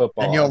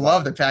football. And you'll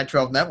love the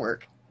Pac-12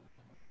 network.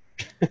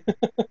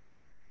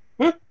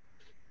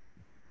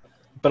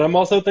 But I'm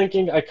also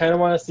thinking I kind of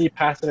want to see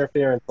pass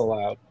interference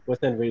allowed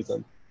within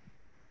reason.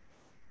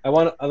 I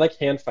like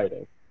hand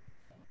fighting.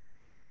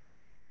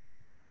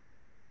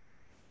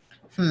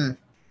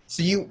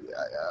 So do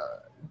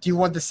you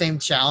want the same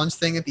challenge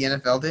thing that the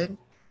NFL did?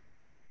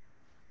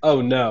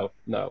 Oh no.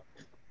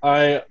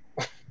 I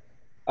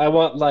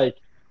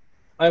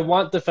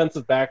want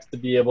defensive backs to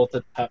be able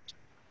to touch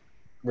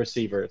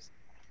receivers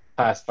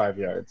past 5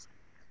 yards.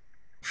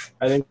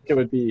 I think it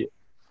would be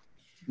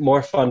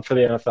more fun for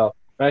the NFL.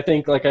 And I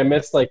think I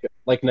missed like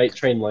Night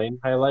Train Lane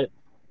highlight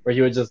where he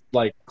would just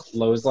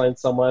clothesline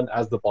someone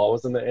as the ball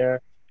was in the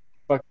air.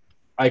 Fuck,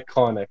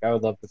 iconic. I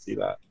would love to see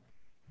that.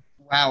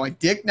 Wow, a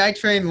Dick Night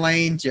Train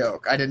Lane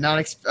joke. I did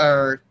not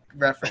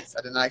reference.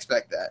 I did not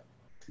expect that.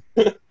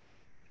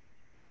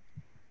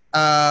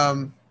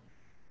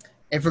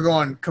 If we're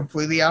going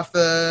completely off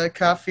the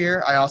cuff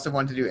here, I also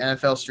want to do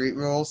NFL street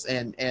rules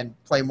and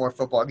play more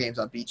football games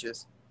on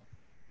beaches.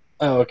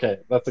 Oh, okay.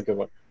 That's a good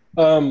one.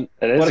 What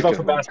about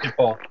for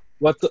basketball?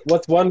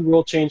 What's one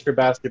rule change for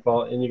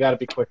basketball, and you got to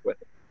be quick with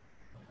it?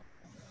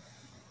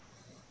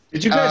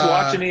 Did you guys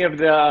watch any of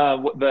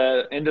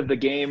the end of the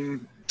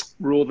game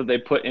rule that they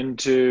put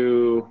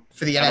into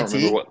for the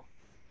NIT?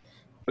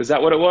 Was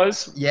that what it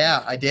was?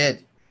 Yeah, I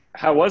did.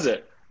 How was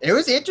it? It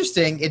was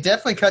interesting. It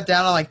definitely cut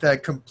down on like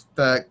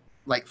the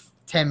like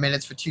 10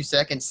 minutes for 2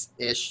 seconds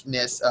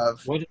ishness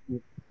of What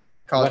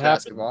college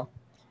happened? basketball.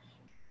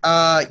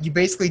 You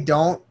basically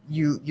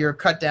you're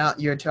cut down.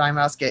 Your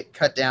timeouts get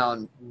cut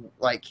down.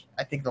 Like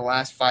I think the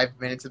last 5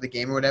 minutes of the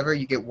game or whatever,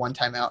 you get one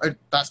timeout. Or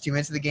last 2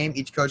 minutes of the game,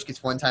 each coach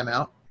gets one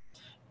timeout.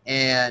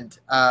 And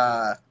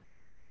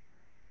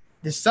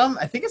there's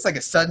I think it's like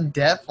a sudden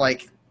death,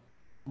 like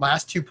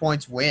last 2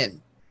 points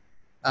win.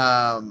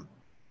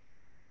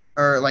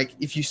 Or like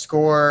if you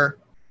score,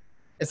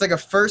 it's like a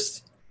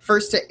first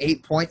to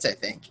 8 points, I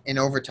think, in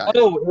overtime.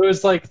 Oh, it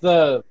was like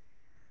the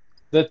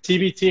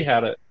TBT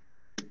had it.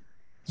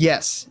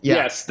 Yes. Yeah.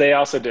 Yes, they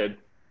also did.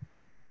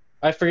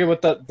 I forget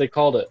what they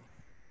called it.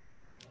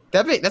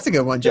 That's a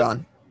good one,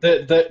 John.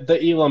 The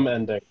Elam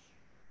ending.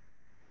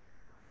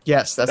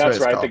 Yes, that's what it's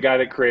right. called. The guy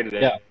that created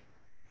it. Yeah.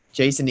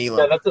 Jason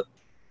Elam. Yeah,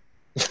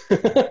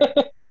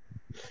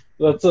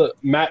 that's a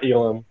Matt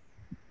Elam.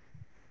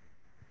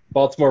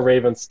 Baltimore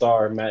Ravens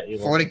star Matt Elam.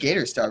 Florida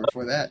Gators star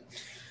before that.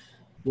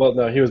 Well,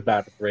 no, he was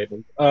bad with the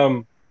Ravens.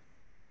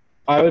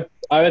 I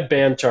would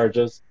ban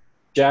charges.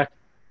 Jack.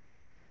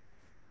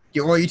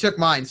 Well, you took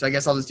mine, so I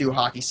guess I'll just do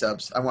hockey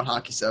subs. I want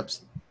hockey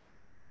subs.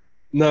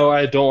 No,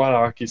 I don't want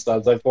hockey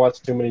subs. I've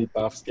watched too many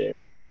Buffs games.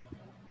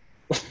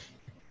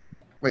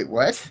 Wait,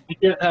 what? You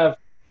can't have.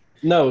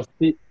 No,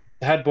 see,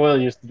 Had Boyle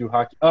used to do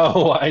hockey.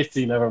 Oh, I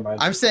see. Never mind.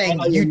 I'm saying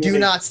you do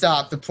not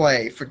stop the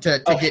play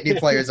to get new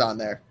players on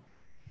there.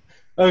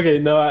 Okay,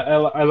 no,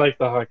 I like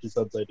the hockey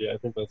subs idea. I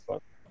think that's fun.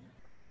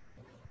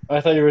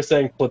 I thought you were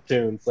saying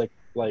platoons, like.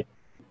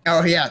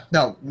 Oh yeah,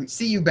 no.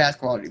 CU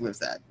basketball already lives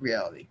that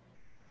reality.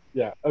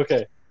 Yeah.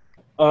 Okay.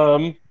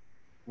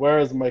 Where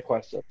is my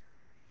question?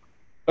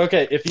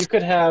 Okay, if you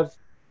could have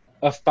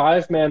a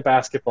 5-man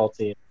basketball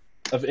team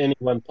of any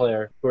one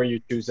player, who are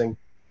you choosing?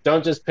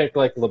 Don't just pick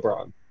like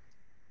LeBron.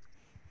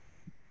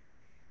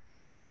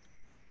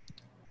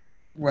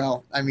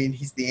 Well, I mean,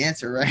 he's the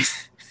answer, right?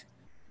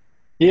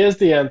 He is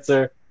the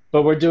answer,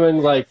 but we're doing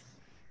like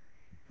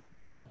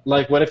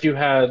what if you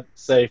had,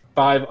 say,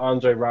 5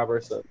 Andre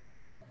Robertson,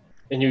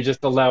 and you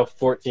just allow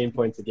 14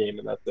 points a game,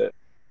 and that's it,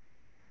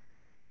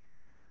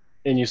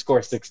 and you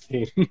score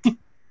 16.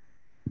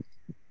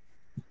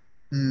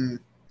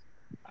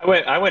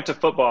 I went to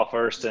football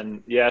first,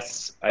 and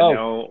yes, I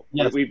know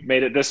we've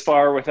made it this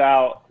far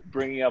without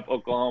bringing up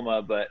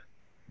Oklahoma, but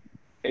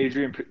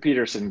Adrian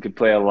Peterson could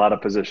play a lot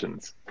of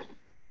positions.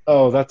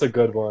 Oh, that's a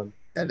good one.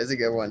 That is a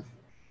good one.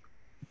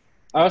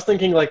 I was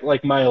thinking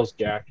like Miles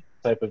Jack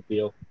type of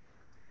deal.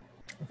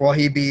 Well,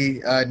 he'd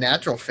be a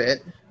natural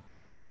fit.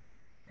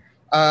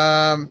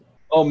 Oh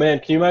man,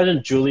 can you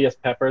imagine Julius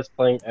Peppers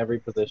playing every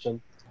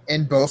position?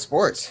 In both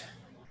sports.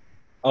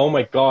 Oh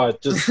my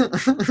god, just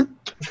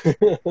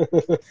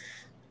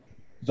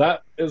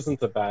that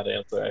isn't a bad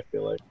answer, I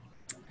feel like.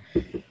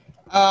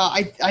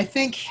 I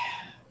think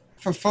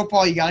for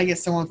football you gotta get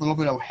someone with a little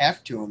bit of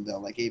heft to him though,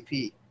 like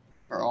AP.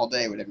 Or all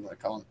day, whatever you want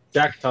to call him.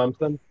 Jack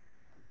Thompson?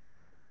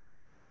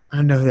 I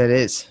don't know who that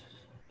is.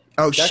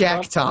 Oh, Jack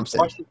Shaq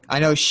Thompson. I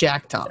know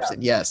Shaq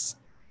Thompson, yes.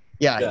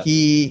 Yeah,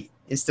 he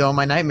is still in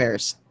my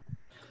nightmares.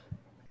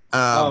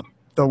 The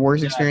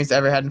worst experience I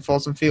ever had in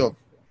Folsom Field.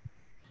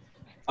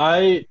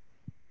 I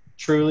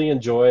truly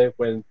enjoy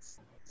when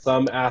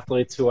some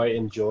athletes who I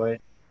enjoy,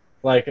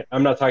 like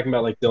I'm not talking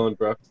about like Dylan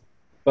Brooks,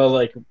 but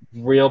like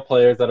real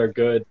players that are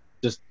good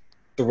just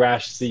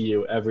thrash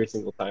CU every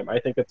single time. I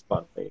think it's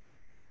funny.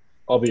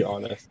 I'll be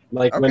honest.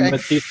 Like when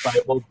Matisse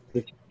Thybulle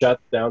just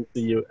shuts down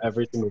CU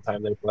every single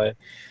time they play.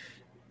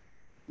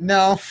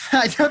 No,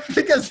 I don't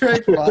think that's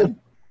very fun.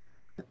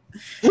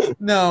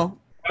 No.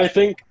 I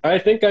think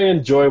I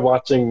enjoy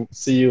watching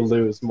CU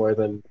lose more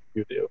than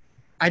you do.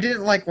 I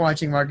didn't like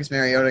watching Marcus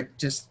Mariota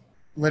just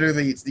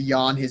literally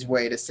yawn his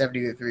way to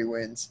 70-3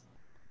 wins.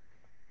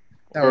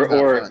 That was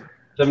not fun.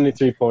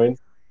 73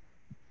 points.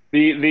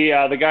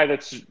 The guy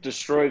that's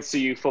destroyed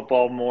CU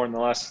football more in the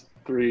last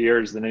 3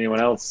 years than anyone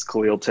else,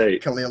 Khalil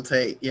Tate. Khalil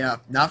Tate, yeah,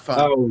 not fun.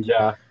 Oh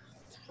yeah,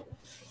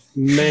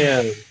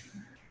 man,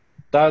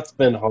 that's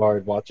been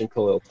hard watching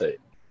Khalil Tate.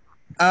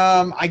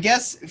 I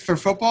guess for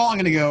football, I'm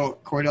gonna go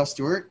Cordell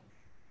Stewart.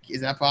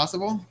 Is that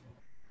possible?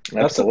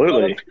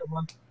 Absolutely. That's a good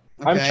one.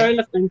 Okay. I'm trying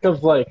to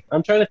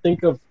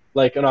think of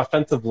like an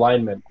offensive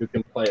lineman who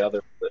can play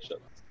other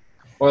positions,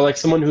 or like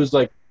someone who's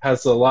like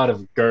has a lot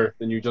of girth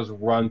and you just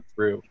run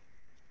through.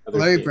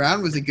 Larry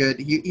Brown was a good.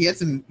 He had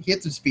some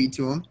speed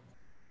to him.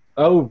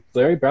 Oh,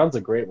 Larry Brown's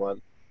a great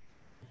one.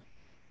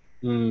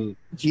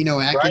 Geno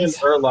Atkins.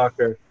 Brian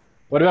Urlacher.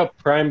 What about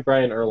prime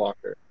Brian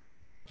Urlacher?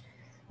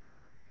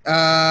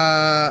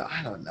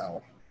 I don't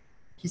know.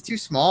 He's too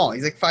small.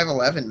 He's like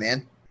 5'11",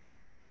 man.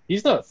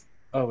 He's not.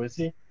 Oh, is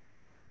he?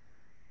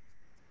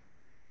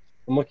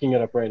 I'm looking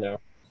it up right now.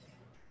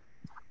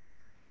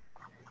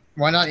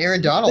 Why not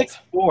Aaron Donald?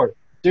 6'4".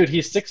 Dude,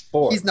 he's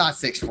 6'4". He's not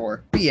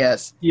 6'4".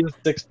 BS. He is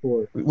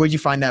 6'4". Would you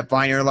find that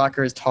Brian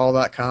Urlacher is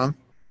tall.com?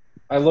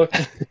 I looked.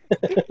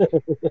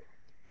 That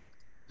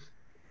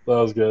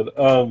was good.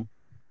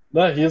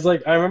 No, he was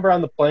like, I remember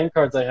on the playing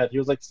cards I had, he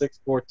was like 6'4",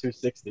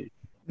 260.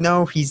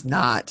 No, he's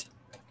not.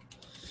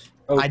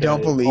 Okay. I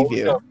don't believe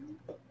you.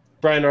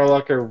 Brian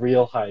Urlacher,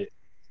 real height.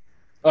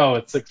 Oh,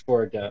 it's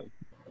 6'4" again.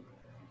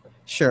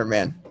 Sure,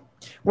 man.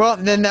 Well,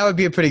 then that would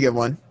be a pretty good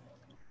one.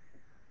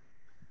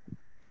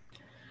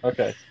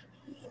 Okay.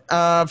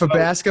 For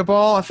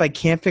basketball, if I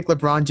can't pick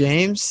LeBron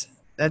James,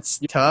 that's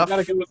tough. You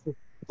gotta go with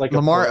like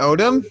Lamar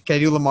Odom? Can I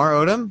do Lamar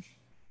Odom?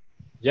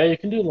 Yeah, you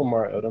can do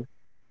Lamar Odom.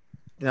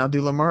 Then I'll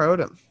do Lamar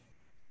Odom.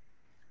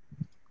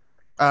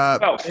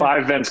 About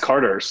 5 Vince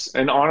Carters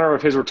in honor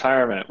of his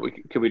retirement.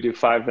 Could we do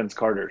 5 Vince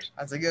Carters?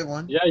 That's a good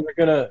one. Yeah, you're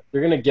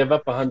gonna give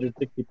up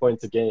 160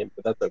 points a game,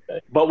 but that's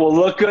okay. But we'll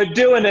look good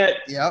doing it.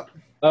 Yep.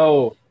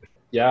 Oh,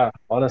 yeah.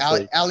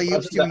 Honestly,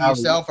 Alley-oops to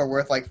yourself are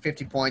worth like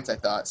 50 points, I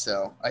thought.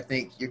 So I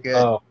think you're good.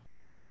 Oh,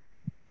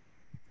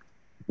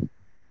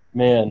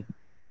 man,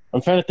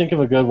 I'm trying to think of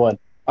a good one.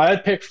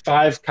 I'd pick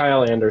 5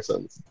 Kyle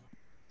Andersons.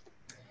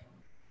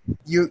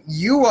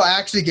 You will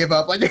actually give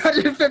up like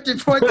 150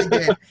 points a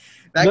game.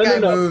 That guy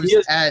moves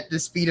at the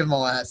speed of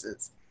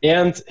molasses.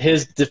 And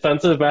his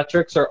defensive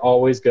metrics are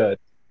always good.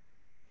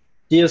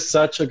 He is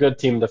such a good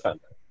team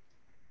defender.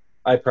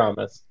 I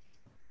promise.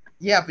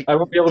 Yeah, but I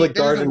won't be able to it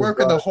guard doesn't work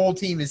when the whole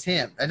team is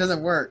him. That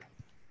doesn't work.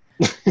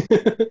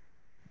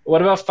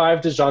 What about 5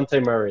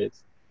 DeJounte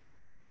Murrays?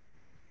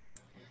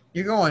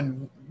 You're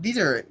going. These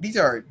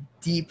are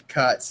deep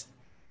cuts.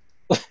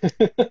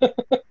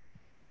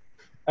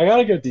 I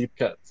gotta go deep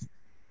cuts.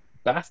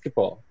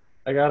 Basketball.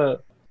 I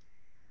gotta.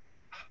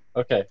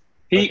 Okay.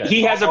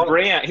 He has a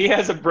brand. He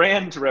has a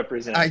brand to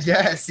represent. I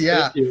guess,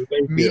 yeah. Thank you.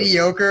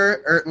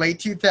 Mediocre or late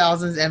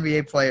 2000s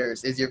NBA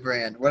players is your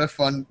brand. What a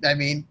fun. I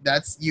mean,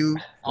 you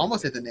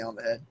almost hit the nail on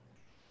the head.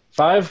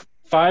 5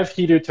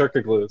 Hedo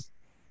Turkoglu's.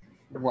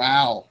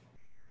 Wow.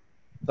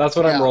 That's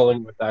what I'm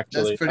rolling with,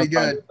 actually. That's pretty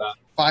good.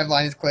 5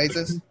 Linus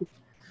Clases.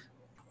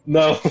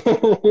 No.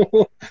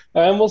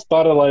 I almost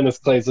bought a Linus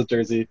Clases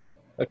jersey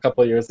a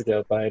couple years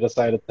ago, but I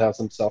decided to have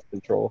some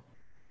self-control.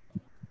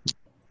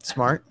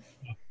 Smart.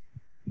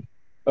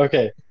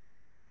 Okay.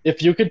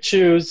 If you could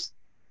choose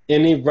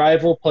any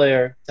rival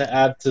player to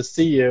add to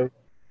CU,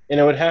 and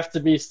it would have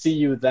to be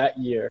CU that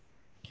year,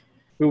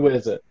 who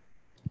is it?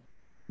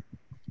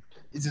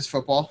 Is this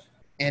football?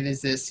 And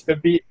is this...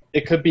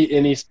 It could be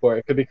any sport.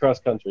 It could be cross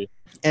country.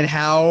 And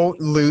how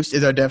loose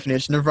is our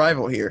definition of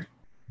rival here?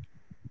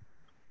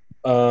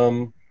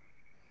 Don't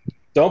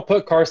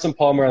put Carson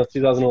Palmer on the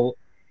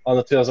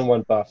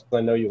 2001 Buffs, because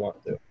I know you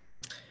want to.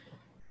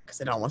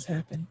 Because it almost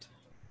happened.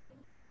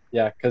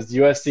 Yeah, because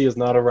USC is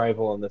not a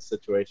rival in this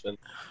situation.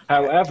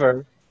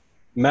 However,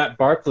 Matt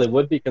Barkley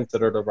would be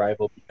considered a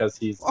rival because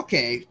he's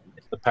the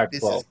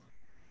Pac-12.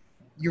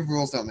 Your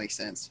rules don't make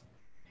sense.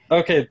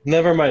 Okay,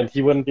 never mind.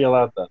 He wouldn't be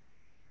allowed then.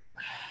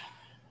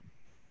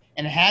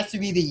 And it has to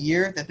be the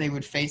year that they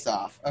would face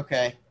off.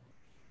 Okay.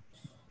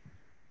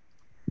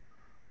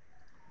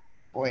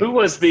 Boy. Who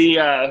was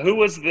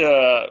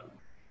the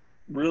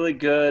really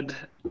good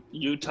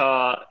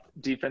Utah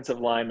defensive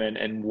lineman,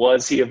 and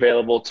was he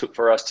available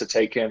for us to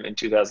take him in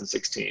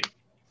 2016?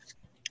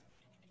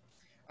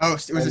 Oh,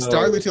 was it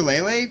Star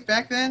Lutulele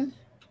back then?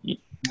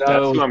 That's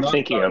who I'm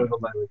thinking of.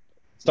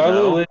 Star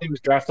Lutulele was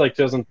drafted like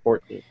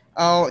 2014.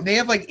 Oh, they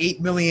have like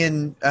 8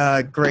 million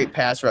great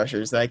pass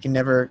rushers that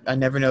I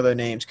never know their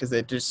names because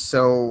they're just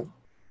so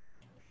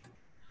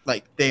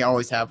like they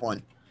always have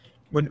one.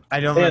 I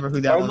don't remember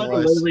who that one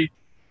was.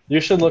 You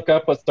should look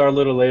up what Star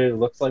Lutulele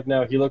looks like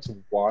now. He looks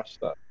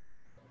washed up.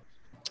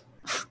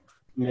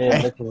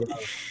 Man,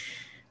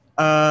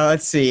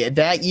 let's see.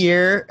 That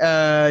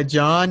year,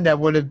 John, that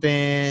would have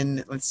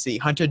been,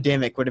 Hunter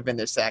Dimick would have been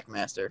their sack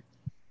master.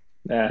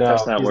 Nah,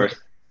 that's not worth.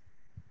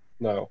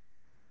 No.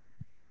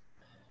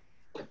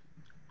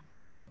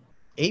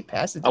 8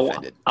 passes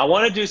defended. I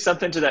want to do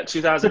something to that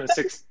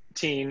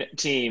 2016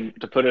 team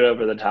to put it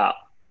over the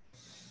top.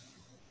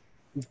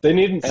 They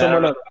need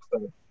someone.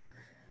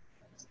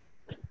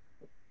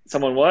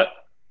 Someone what?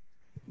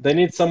 They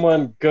need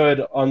someone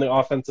good on the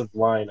offensive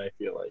line, I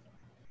feel like.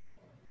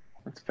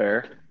 That's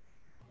fair.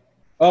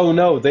 Oh,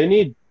 no. They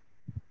need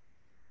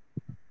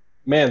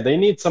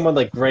someone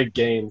like Greg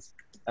Gaines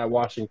at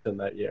Washington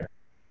that year.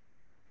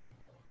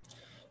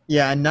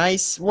 Yeah,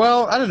 nice.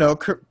 Well, I don't know.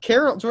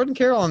 Jordan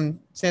Carroll and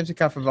Samson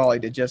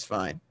Cafavali did just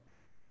fine.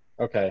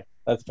 Okay,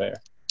 that's fair.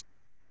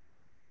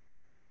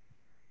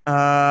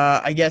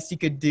 I guess you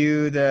could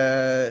do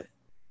a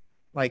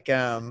Rick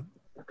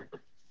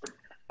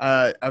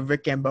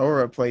Gamboa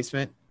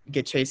replacement.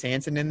 Get Chase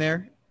Hansen in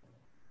there.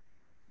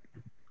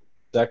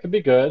 That could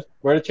be good.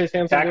 Where did Chase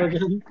Hansen go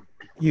again?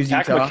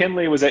 Tack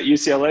McKinley was at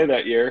UCLA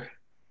that year.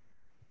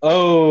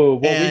 Oh,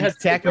 well, and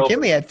Tack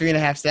McKinley had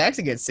 3.5 sacks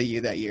against CU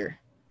that year.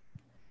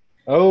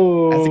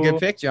 Oh, that's a good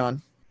pick,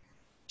 John.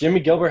 Jimmy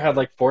Gilbert had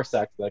like 4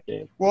 sacks that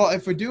game. Well,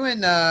 if we're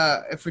doing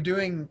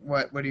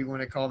what do you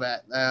want to call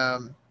that?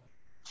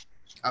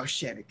 Oh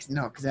shit,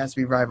 no, because it has to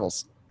be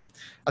rivals.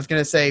 I was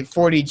gonna say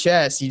 4D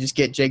chess. You just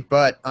get Jake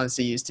Butt on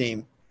CU's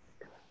team,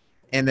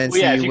 and then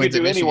CU wins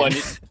at Michigan.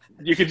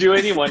 You could do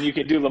anyone. You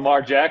could do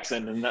Lamar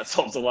Jackson, and that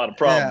solves a lot of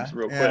problems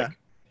real quick.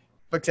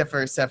 except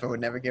for Cepho would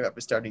never give up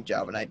a starting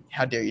job, and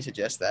how dare you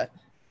suggest that?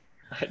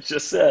 I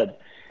just said.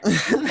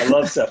 I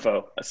love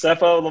Cepho.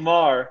 Cepho,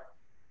 Lamar.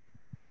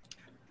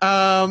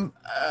 On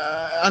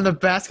the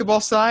basketball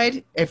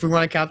side, if we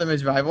want to count them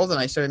as rivals, and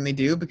I certainly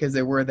do because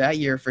they were that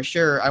year for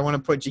sure, I want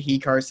to put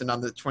Jahi Carson on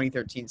the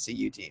 2013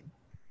 CU team.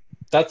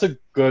 That's a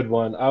good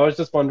one. I was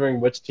just wondering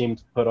which team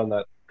to put on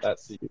that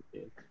CU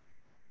team.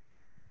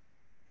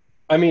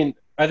 I mean,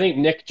 I think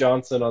Nick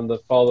Johnson on the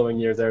following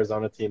year's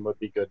Arizona team would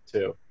be good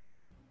too.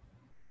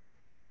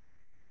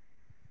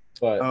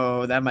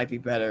 But that might be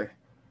better.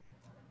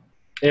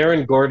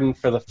 Aaron Gordon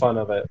for the fun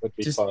of it would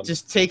be fun.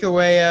 Just take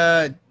away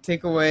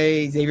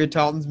Xavier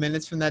Talton's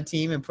minutes from that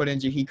team and put in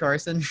Jahi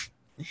Carson.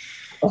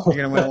 You're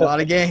gonna win a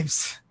lot of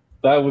games.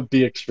 That would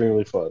be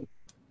extremely fun.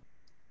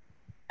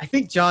 I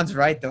think John's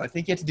right though. I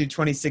think you have to do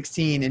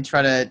 2016 and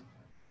try to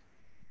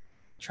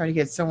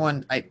get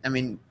someone. I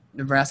mean,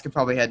 Nebraska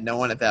probably had no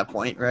one at that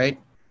point, right?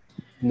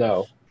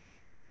 No.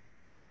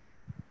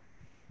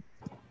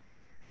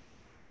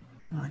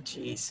 Oh,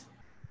 jeez.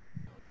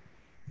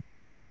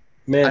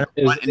 Man, I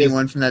don't want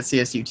anyone from that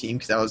CSU team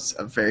because that was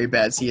a very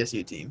bad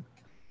CSU team.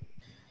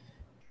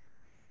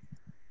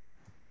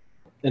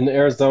 In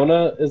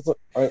Arizona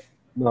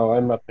no,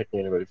 I'm not picking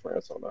anybody from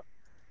Arizona.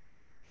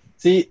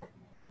 See,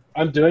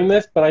 I'm doing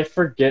this, but I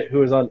forget who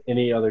was on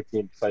any other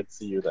team besides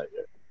CU that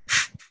year.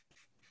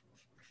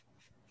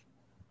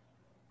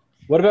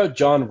 What about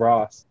John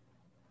Ross?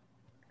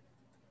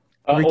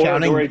 Or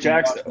Adoree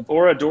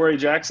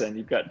Jackson.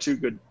 You've got two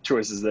good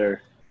choices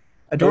there.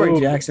 Adoree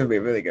Jackson would be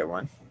a really good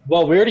one.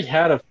 Well, we already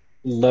had a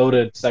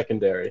loaded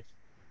secondary.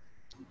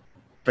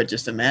 But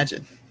just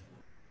imagine.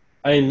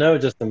 I know,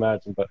 just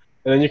imagine. And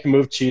then you can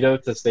move Cheeto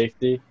to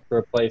safety to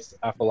replace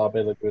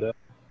Afolabi Laguda.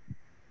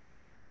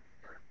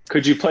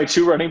 Could you play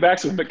two running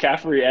backs with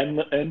McCaffrey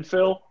and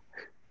Phil?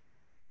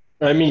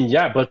 I mean,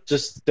 yeah, but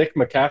just stick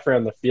McCaffrey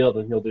on the field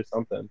and he'll do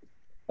something.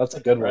 That's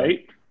a good one.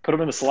 Right? Put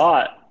him in the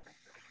slot.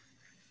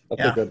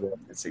 That's a good one.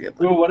 That's a good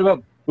one. Ooh, what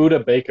about Buda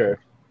Baker?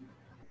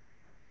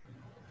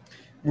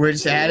 We're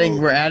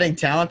adding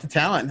talent to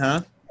talent,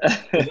 huh?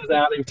 We're just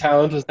adding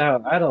talent to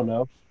talent. I don't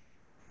know.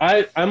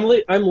 I'm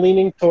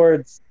leaning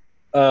towards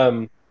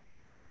like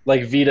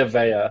Vita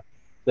Vea,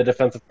 the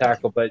defensive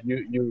tackle, but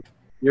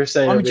you're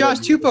saying Josh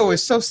Tupou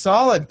is so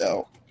solid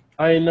though.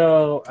 I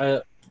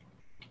know.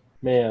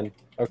 Man,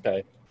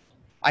 okay.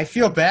 I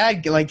feel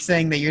bad like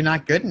saying that you're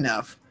not good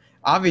enough.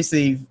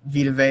 Obviously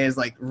Vita Vea is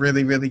like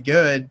really, really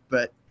good,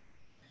 but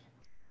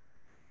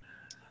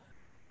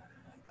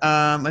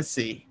let's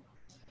see.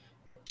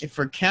 If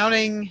we're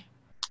counting,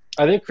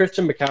 I think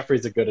Christian McCaffrey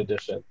is a good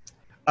addition.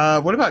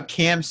 What about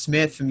Cam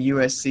Smith from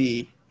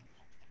USC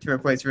to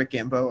replace Rick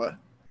Gamboa?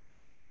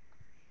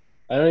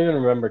 I don't even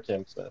remember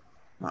Cam Smith.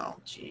 Oh,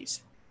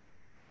 jeez.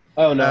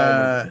 Oh,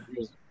 no. He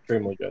was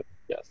extremely good,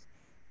 yes.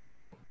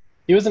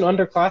 He was an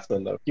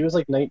underclassman, though. He was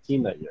like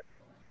 19 that year.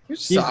 He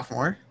was a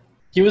sophomore.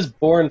 He was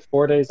born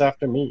 4 days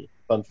after me,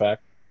 fun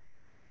fact.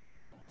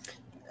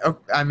 Oh,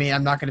 I mean,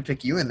 I'm not going to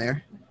pick you in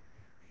there.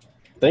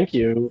 Thank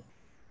you.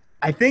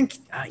 I think,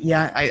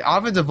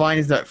 offensive line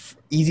is the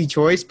easy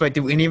choice, but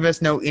do any of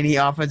us know any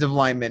offensive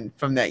linemen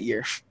from that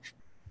year?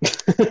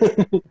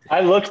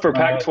 I looked for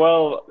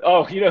Pac-12.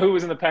 Oh, you know who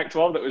was in the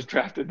Pac-12 that was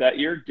drafted that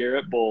year?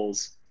 Garrett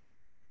Bowles.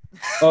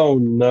 Oh,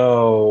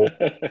 no.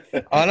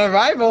 On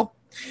arrival.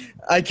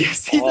 I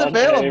guess he's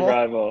available.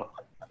 Arrival.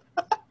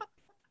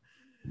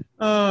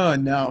 Oh,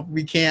 no.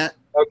 We can't.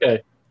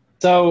 Okay.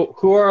 So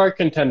who are our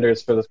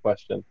contenders for this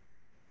question?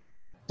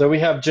 So we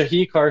have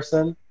Jahi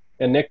Carson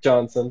and Nick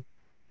Johnson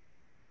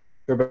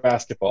for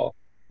basketball,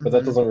 but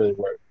that doesn't really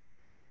work.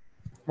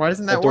 Why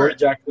doesn't that Adoree work?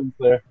 Jackson's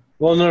there.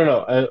 Well,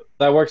 no.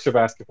 That works for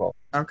basketball.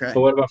 Okay.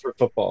 But what about for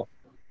football?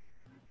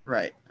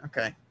 Right.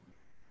 Okay.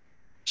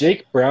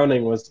 Jake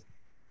Browning was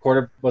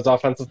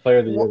offensive player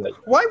of the year that year.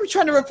 Why are we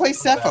trying to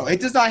replace Cepho?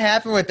 It does not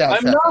happen without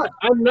Cepho.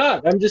 I'm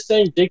not. I'm just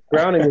saying Jake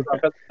Browning was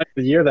offensive player of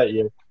the year that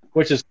year,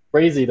 which is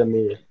crazy to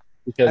me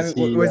because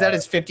was that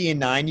his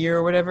 50-9 year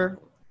or whatever?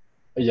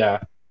 Yeah.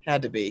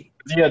 Had to be.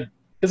 Because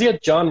he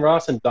had John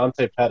Ross and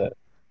Dante Pettit.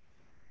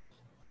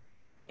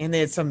 And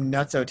they had some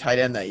nutso tight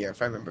end that year,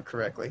 if I remember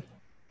correctly.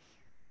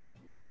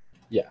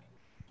 Yeah.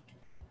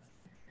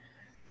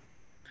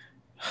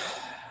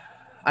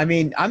 I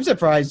mean, I'm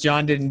surprised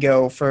John didn't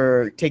go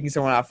for taking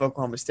someone off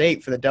Oklahoma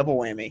State for the double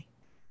whammy.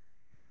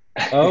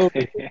 Oh.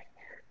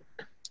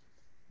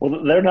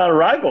 Well, they're not a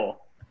rival.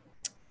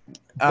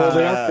 Well,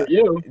 they are for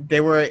you.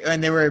 They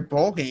were a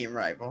bowl game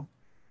rival.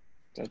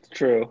 That's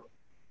true.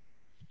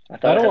 I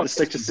thought I had to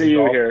stick to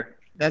CU here.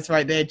 That's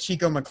right. They had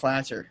Chico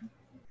McClatcher.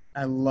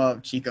 I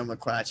love Chico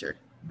McClatcher.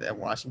 That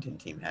Washington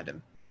team had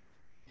him.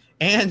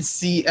 And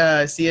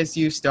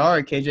CSU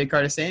star KJ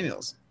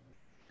Carter-Samuels.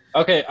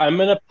 Okay, I'm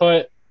going to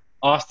put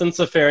Austin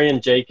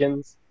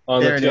Safarian-Jenkins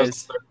on there the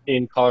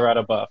 2013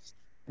 Colorado Buffs.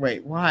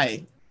 Wait,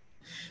 why?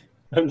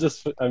 I'm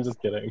just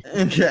kidding.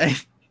 Okay.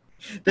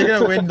 They're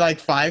going to win like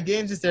 5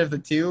 games instead of the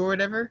 2 or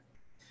whatever?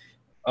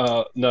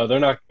 No, they're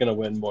not going to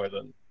win more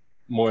than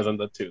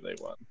the 2 they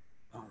won.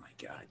 Oh, my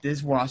God.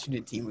 This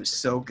Washington team was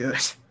so good.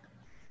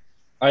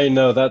 I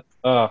know that.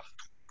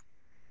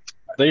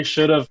 They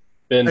should have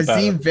been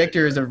Azim better.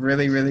 Victor is a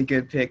really, really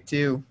good pick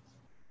too.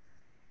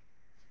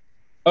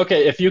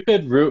 Okay, if you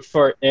could root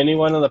for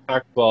anyone in the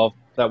Pac-12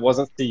 that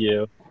wasn't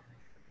CU,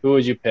 who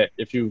would you pick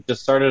if you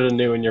just started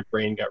anew and your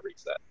brain got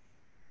reset?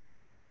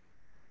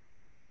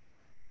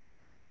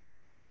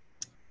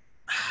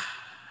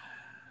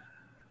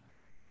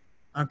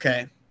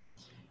 Okay.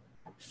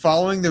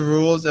 Following the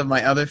rules of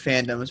my other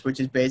fandoms,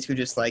 which is basically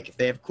just like if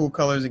they have cool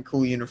colors and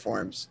cool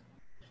uniforms,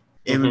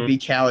 it would be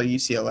Cal or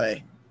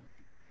UCLA.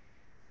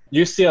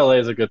 UCLA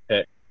is a good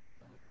pick.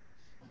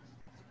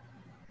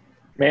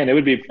 Man, it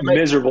would be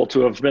miserable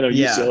to have been a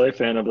Yeah. UCLA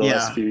fan over the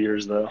last few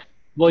years, though.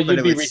 Well, But you'd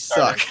it be would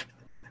restarting.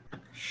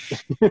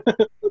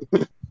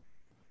 suck.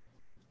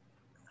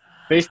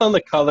 Based on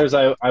the colors,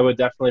 I would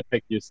definitely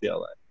pick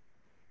UCLA.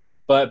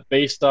 But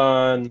based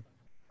on,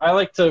 I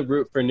like to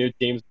root for new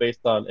teams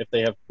based on if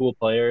they have cool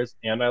players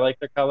and I like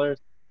their colors.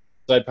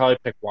 So I'd probably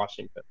pick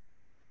Washington.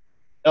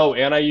 Oh,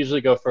 and I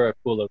usually go for a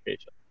cool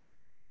location.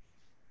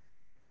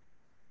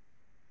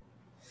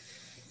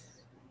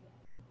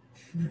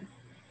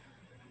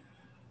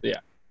 Yeah.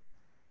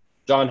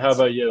 John, how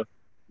about you?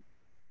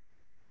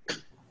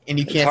 And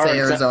you It's can't hard. say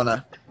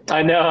Arizona.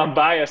 I know I'm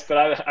biased,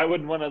 but I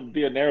wouldn't want to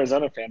be an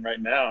Arizona fan right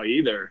now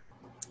either.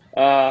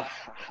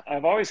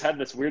 I've always had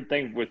this weird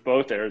thing with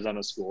both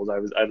Arizona schools. I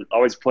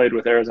always played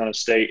with Arizona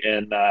State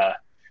in the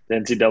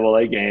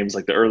NCAA games,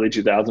 like the early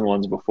 2000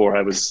 ones. Before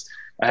I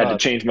had to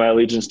change my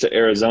allegiance to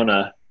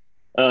Arizona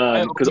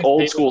because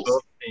old schools.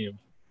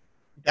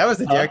 That was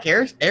the Derek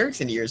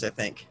Erickson years, I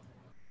think.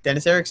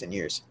 Dennis Erickson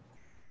years.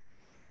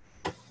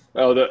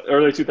 Oh, the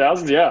early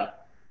 2000s, yeah.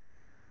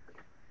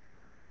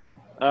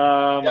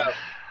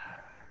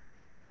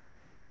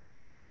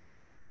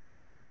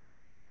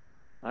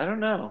 I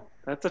don't know.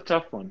 That's a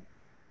tough one.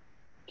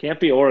 Can't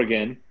be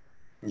Oregon.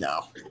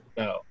 No,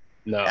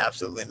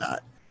 absolutely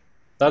not.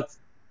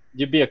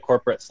 You'd be a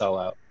corporate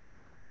sellout.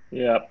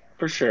 Yeah,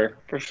 for sure.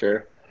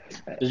 Did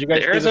you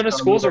guys The Arizona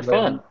schools are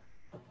fun.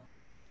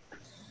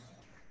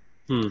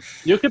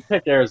 You could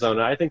pick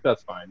Arizona. I think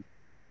that's fine.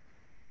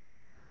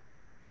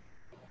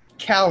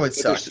 Cal would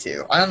suck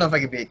too. I don't know if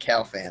I could be a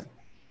Cal fan.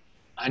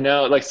 I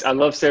know, like I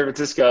love San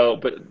Francisco,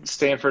 but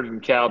Stanford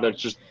and Cal,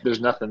 there's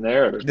nothing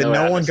there. There's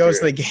no one goes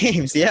to the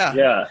games. Yeah.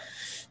 Yeah.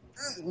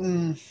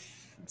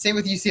 Same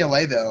with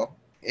UCLA though.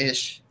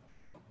 Ish.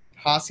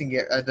 Haas can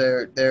get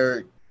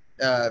their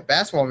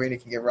basketball arena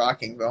can get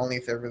rocking, but only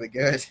if they're really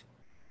good.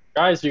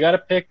 Guys, you got to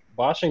pick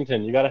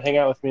Washington. You got to hang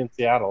out with me in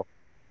Seattle.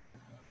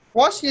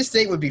 Washington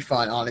State would be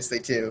fun, honestly,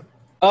 too.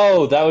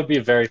 Oh, that would be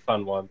a very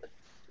fun one.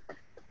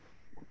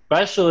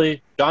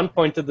 Especially, John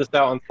pointed this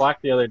out on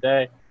Slack the other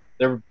day.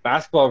 Their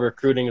basketball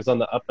recruiting is on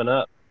the up and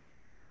up.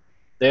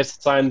 They have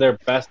signed their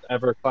best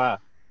ever class.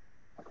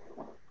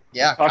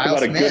 Yeah, talk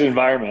about a good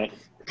environment.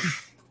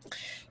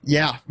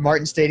 Yeah,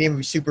 Martin Stadium would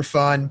be super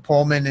fun.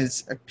 Pullman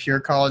is a pure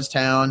college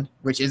town,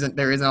 which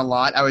there isn't a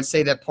lot. I would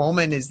say that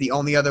Pullman is the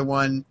only other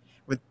one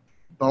with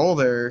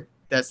Boulder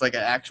that's like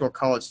an actual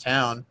college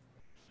town.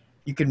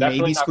 You could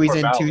maybe squeeze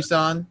in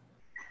Tucson.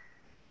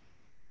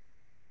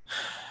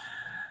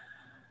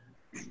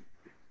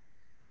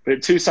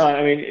 But Tucson,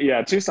 I mean,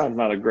 yeah, Tucson's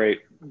not a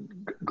great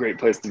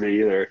place to be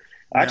either.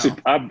 No. Actually,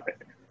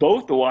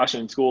 both the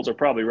Washington schools are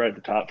probably right at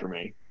the top for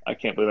me. I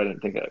can't believe I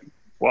didn't think that.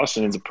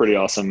 Washington's a pretty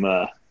awesome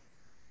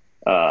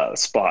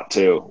spot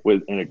too,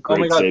 in a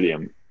great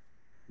stadium.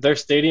 Their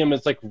stadium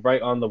is like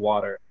right on the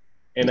water,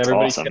 and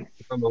everybody's on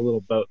the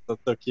little boat.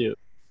 That's so cute.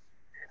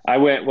 I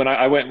went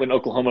when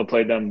Oklahoma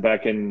played them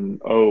back in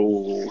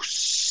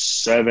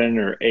 2007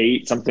 or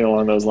 2008, something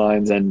along those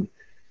lines, and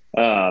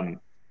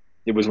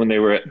it was when they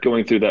were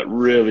going through that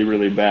really,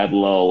 really bad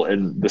lull,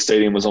 and the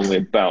stadium was only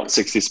about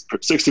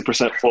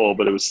 60% full,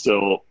 but it was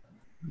still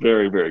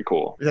very, very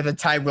cool. Is that the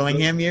Ty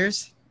Willingham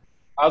years?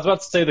 I was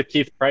about to say the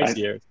Keith Price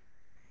years.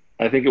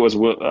 I think it was.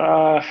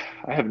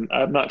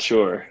 I'm not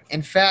sure.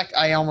 In fact,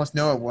 I almost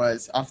know it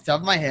was off the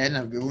top of my head, and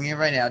I'm googling it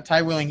right now.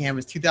 Ty Willingham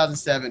was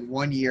 2007,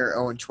 1 year,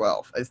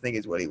 0-12. I think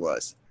is what he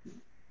was.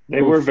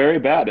 They were very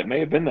bad. It may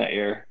have been that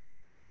year.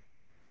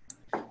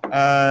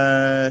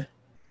 Let's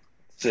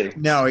see.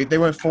 No, they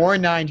went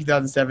 4-9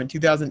 2007.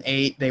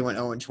 2008, they went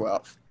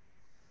 0-12.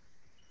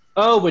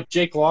 Oh, with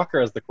Jake Walker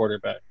as the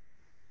quarterback.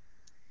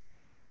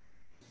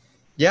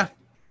 Yeah.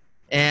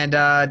 And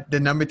the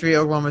number 3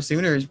 Oklahoma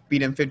Sooners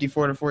beat him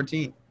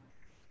 54-14.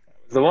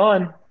 The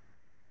one.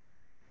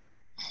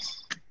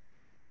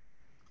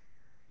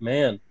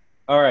 Man.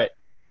 All right.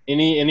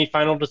 Any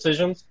final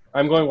decisions?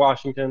 I'm going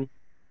Washington.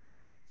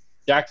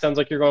 Jack, sounds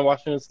like you're going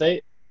Washington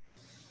State.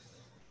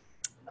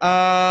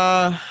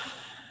 Yeah,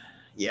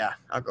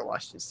 I'll go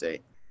Washington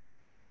State.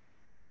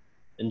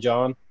 And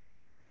John?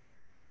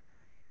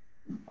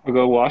 I'll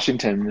go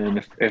Washington,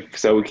 and if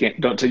so, we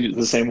don't take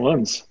the same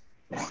ones.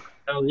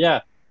 Hell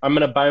yeah. I'm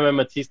going to buy my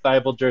Matisse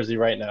Thybulle jersey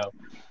right now.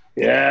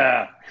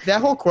 Yeah. That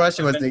whole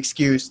question was an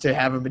excuse to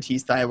have a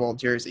Matisse Thybulle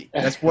jersey.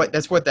 That's what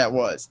that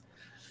was.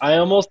 I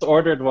almost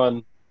ordered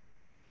one.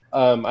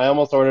 I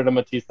almost ordered a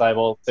Matisse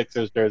Thybulle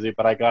Sixers jersey,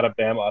 but I got a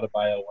Bam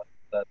Adebayo one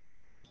instead.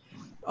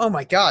 Oh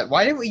my God!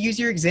 Why didn't we use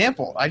your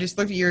example? I just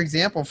looked at your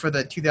example for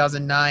the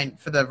 2009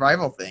 for the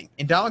rival thing.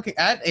 In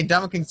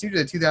Indomitian Sioux to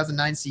the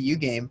 2009 CU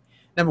game.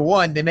 Number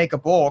one, they make a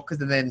bowl because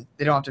then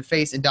they don't have to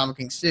face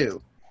Indomitian Sioux,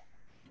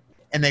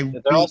 and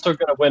They're also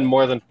going to win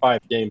more than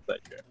 5 games that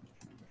year,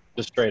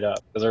 just straight up,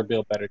 because they're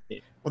a better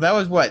team. Well, that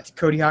was what,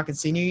 Cody Hawkins'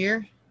 senior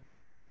year?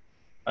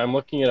 I'm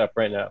looking it up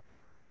right now.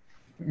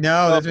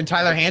 No, that's when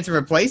Tyler Hansen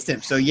replaced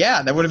him. So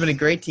yeah, that would have been a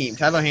great team.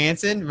 Tyler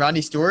Hansen,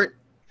 Rodney Stewart.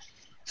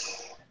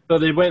 So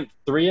they went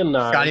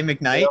 3-9. Scotty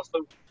McKnight.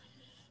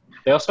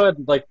 They also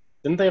had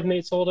didn't they have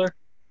Nate Solder?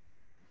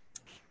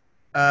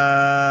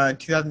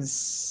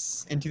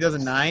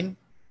 2009.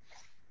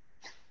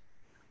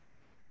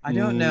 I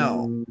don't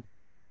know.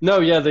 No,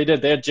 yeah, they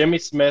did. They had Jimmy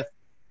Smith,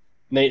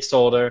 Nate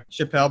Solder,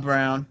 Chappelle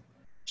Brown,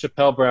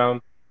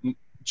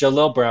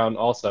 Jalil Brown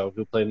also,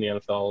 who played in the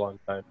NFL a long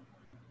time.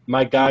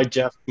 My guy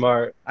Jeff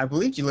Smart. I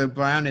believe Jalil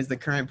Brown is the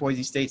current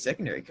Boise State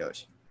secondary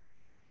coach.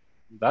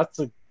 That's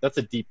a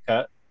deep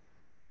cut.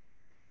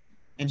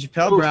 And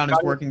Chappelle Brown is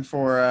working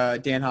for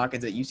Dan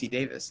Hawkins at UC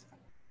Davis.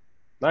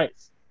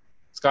 Nice.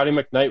 Scotty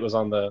McKnight was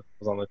on the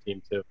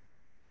team too.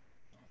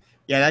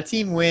 Yeah, that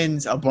team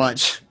wins a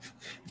bunch.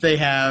 They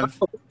have.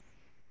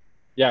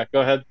 Yeah,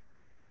 go ahead.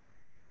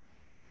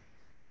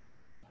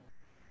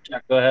 Yeah,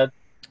 go ahead.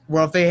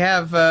 Well, if they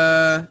have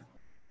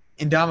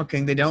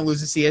Indomitian, they don't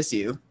lose to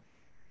CSU.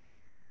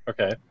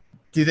 Okay.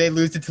 Do they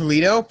lose to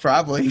Toledo?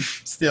 Probably.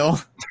 Still.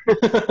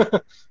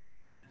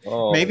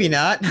 Oh. Maybe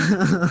not.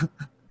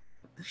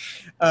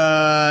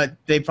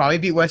 They probably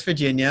beat West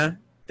Virginia.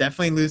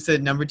 Definitely lose to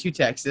number 2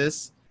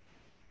 Texas.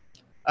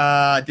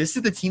 This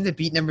is the team that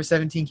beat number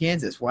 17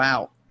 Kansas.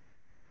 Wow.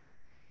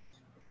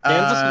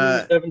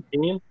 Kansas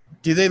 17?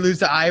 Do they lose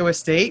to Iowa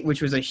State,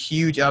 which was a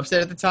huge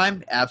upset at the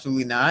time?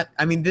 Absolutely not.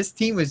 I mean, this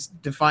team was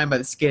defined by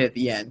the skid at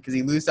the end because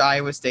they lose to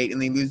Iowa State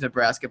and they lose to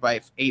Nebraska by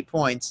 8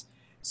 points.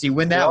 So you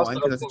win that one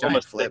because it's a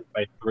giant flip.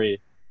 By 3.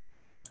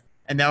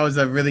 And that was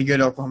a really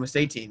good Oklahoma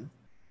State team.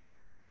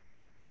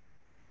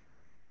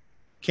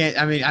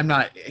 I'm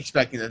not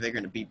expecting that they're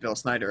going to beat Bill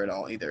Snyder at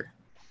all either.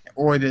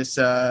 Or this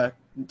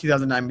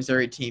 2009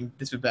 Missouri team.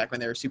 This was back when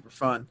they were super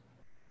fun.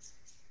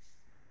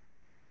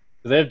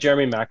 Did they have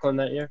Jeremy Macklin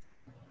that year?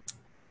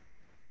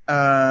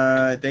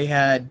 They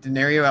had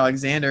Denario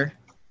Alexander,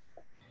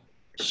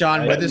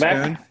 Sean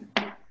Witherspoon,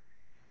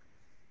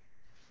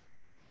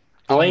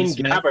 Blaine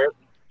Gabbert.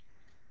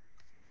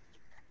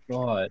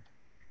 God.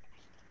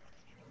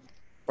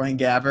 Blaine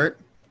Gabbert.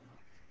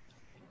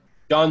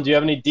 John, do you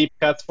have any deep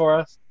cuts for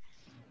us?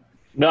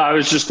 No, I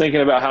was just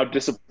thinking about how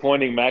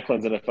disappointing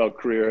Macklin's NFL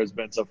career has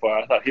been so far.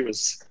 I thought he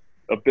was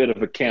a bit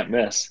of a can't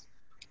miss.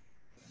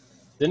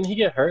 Didn't he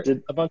get hurt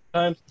a bunch of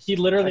times? He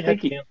literally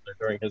had cancer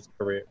during his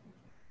career.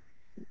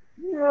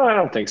 No, I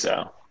don't think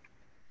so.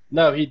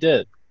 No, he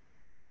did.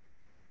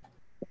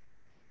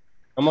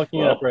 I'm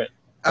looking it up right.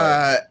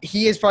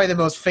 He is probably the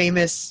most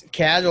famous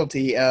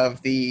casualty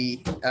of the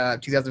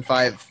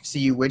 2005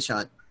 CU witch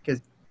hunt because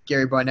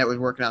Gary Barnett was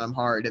working on him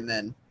hard, and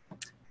then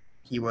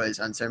he was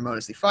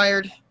unceremoniously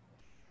fired.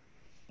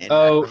 And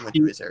went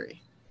to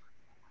Missouri.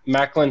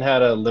 Macklin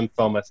had a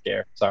lymphoma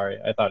scare. Sorry,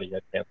 I thought he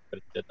had cancer, but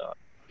he did not.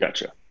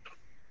 Gotcha.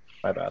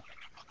 My bad.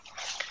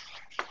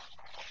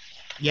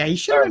 Yeah, he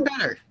should have been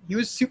better. He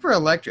was super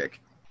electric.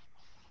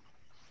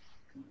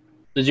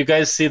 Did you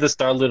guys see the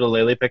Star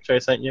Lele picture I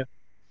sent you?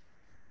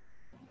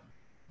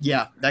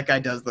 Yeah, that guy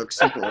does look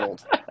super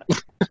old.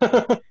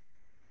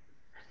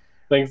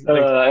 Thanks.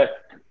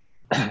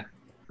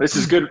 This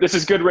is good. This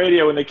is good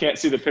radio when they can't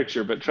see the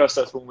picture, but trust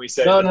us when we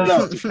say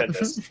No.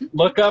 stupendous.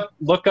 Look up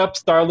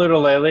Star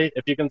Lele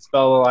if you can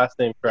spell the last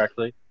name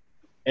correctly,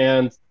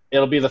 and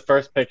it'll be the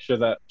first picture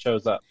that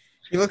shows up.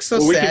 He looks so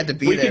sad to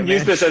be there. We can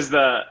use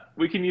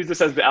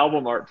this as the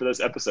album art for this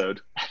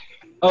episode.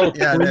 Oh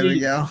yeah, there we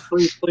go.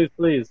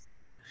 Please.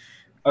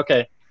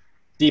 Okay,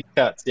 deep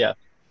cuts. Yeah.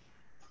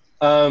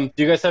 Do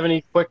you guys have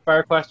any quick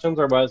fire questions,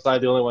 or was I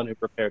the only one who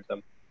prepared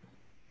them?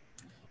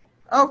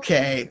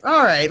 Okay,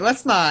 all right.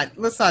 Let's not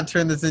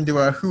turn this into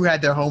a who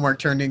had their homework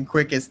turned in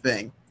quickest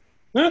thing.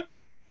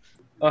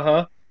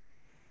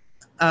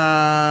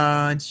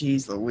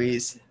 Jeez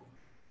Louise.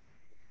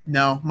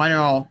 No, mine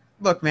are all.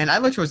 Look, man, I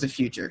look towards the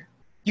future.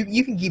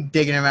 You can keep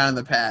digging around in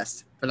the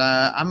past, but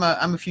I'm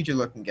a future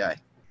looking guy.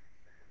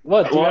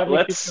 What? Do you have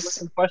any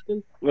future-looking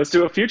questions? Let's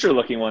do a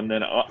future-looking one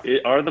then.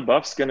 Are the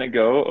Buffs going to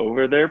go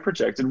over their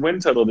projected win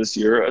total this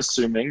year,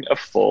 assuming a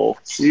full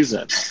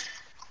season?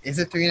 Is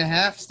it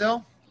 3.5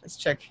 still? Let's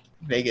check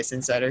Vegas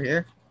Insider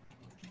here.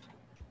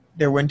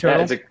 Their win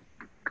total? That's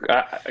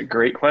a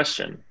great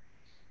question.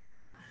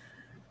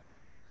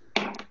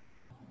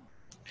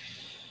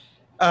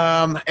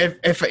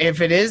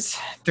 If it is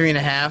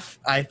 3.5,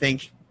 I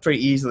think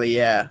pretty easily,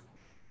 yeah.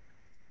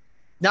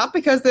 Not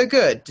because they're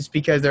good, just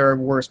because there are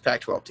worse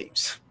Pac-12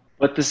 teams.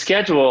 But the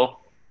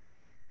schedule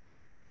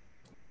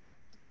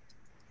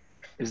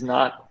is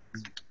not.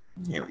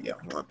 Here we go.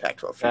 We want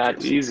Pac-12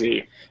 that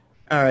easy.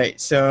 All right,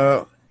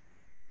 so.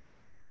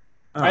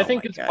 I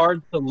think it's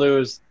hard to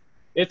lose.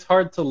 It's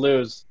hard to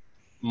lose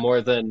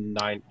more than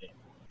 9 games.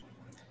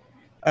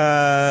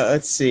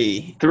 Let's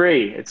see.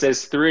 3. It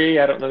says 3.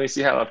 Let me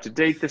see how up to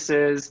date this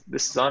is.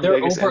 This is on Their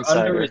Vegas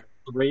over-under Insider. is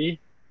 3.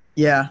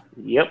 Yeah.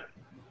 Yep.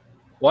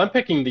 Well, I'm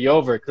picking the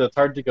over because it's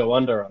hard to go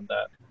under on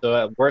that. So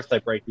at worst, I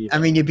break even. I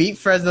mean, you beat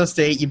Fresno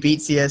State, you beat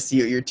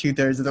CSU. You're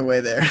 2/3 of the way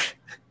there.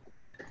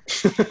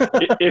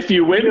 If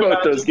you win Can you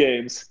both those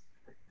imagine? games.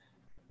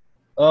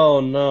 Oh,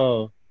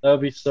 no. That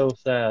would be so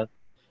sad.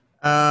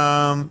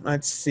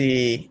 Let's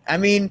see. I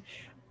mean,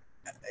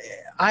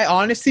 I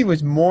honestly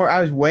was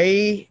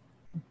way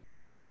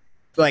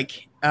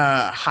like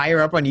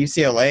higher up on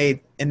UCLA,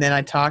 and then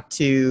I talked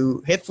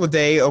to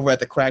Hithloday over at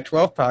the Crack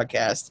 12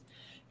 podcast.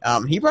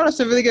 He brought up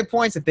some really good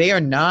points that they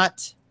are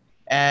not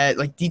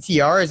like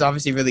DTR is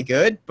obviously really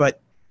good,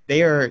 but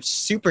they are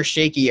super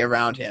shaky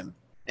around him,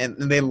 and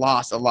they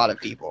lost a lot of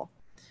people.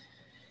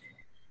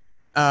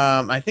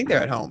 I think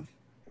they're at home.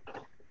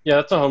 Yeah,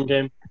 that's a home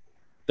game.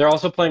 They're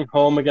also playing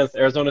home against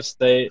Arizona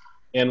State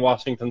and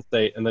Washington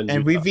State, and then And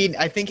Utah. we've beaten.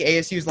 I think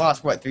ASU's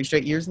lost 3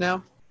 straight years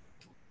now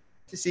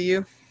to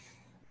CU.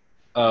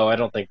 Oh, I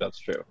don't think that's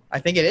true. I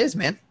think it is,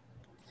 man.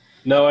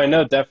 No, I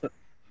know definitely.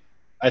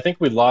 I think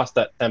we lost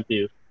at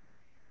Tempe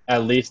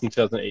at least in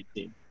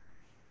 2018.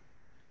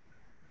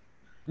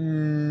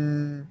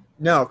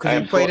 No, because I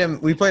we played him.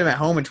 We played him at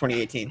home in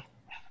 2018.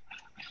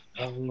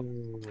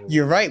 Oh.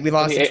 You're right. We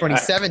lost in 28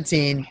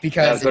 2017 I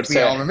because was about if to we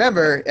say. all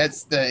remember,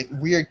 it's the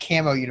weird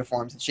camo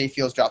uniforms and Shea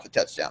Fields dropped the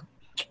touchdown.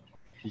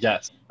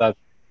 Yes, that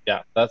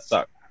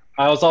sucked.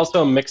 I was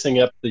also mixing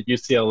up the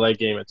UCLA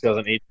game in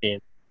 2018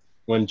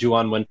 when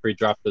Juwan Winfrey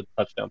dropped the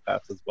touchdown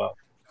pass as well.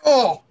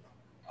 Oh,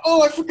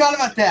 I forgot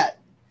about that.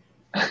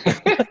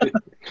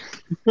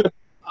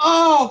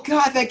 Oh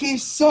God, that game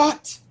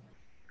sucked.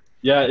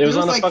 Yeah, it was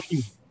on a like,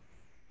 fucking.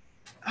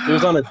 It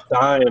was on a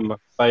dime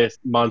by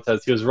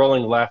Montez. He was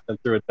rolling left and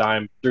threw a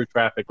dime through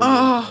traffic.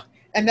 Oh,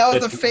 and that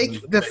was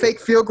the fake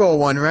field goal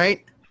one,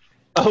 right?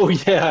 Oh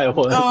yeah, it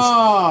was.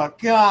 Oh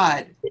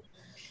God.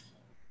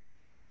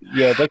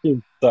 Yeah, that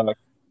game sucked.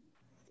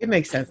 It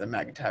makes sense that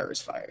McIntyre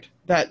was fired.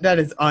 That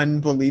is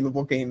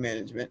unbelievable game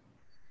management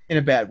in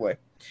a bad way.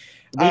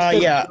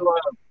 Yeah.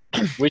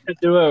 We should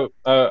do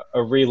a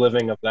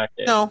reliving of that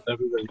game. No. That'd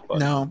be really fun.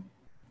 No.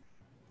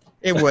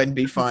 It wouldn't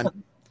be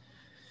fun.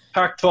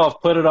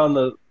 Pac-12, put it on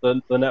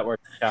the network,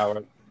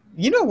 coward.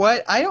 You know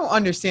what? I don't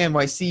understand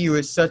why CU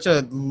is such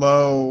a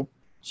low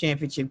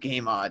championship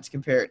game odds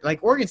compared.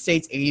 Like Oregon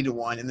State's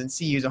 80-1, and then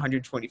CU is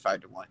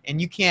 125-1,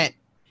 and you can't.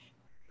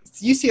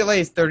 UCLA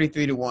is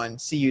 33-1.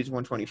 CU is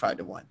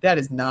 125-1. That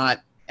is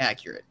not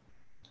accurate.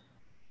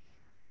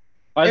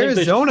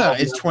 Arizona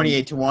is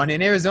 28-1,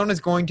 and Arizona is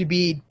going to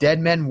be dead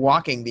men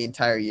walking the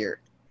entire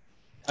year.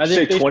 I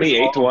think say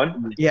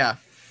 28-1. Yeah.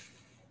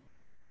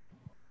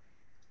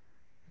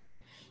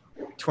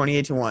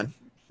 28-1.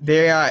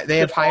 They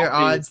have higher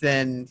odds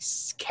than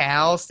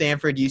Cal,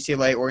 Stanford,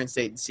 UCLA, Oregon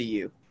State, and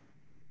CU.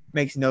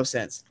 Makes no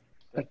sense.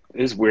 It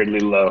is weirdly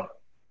low.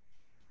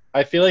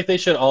 I feel like they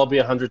should all be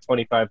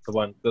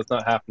 125-1. That's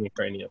not happening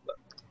for any of them.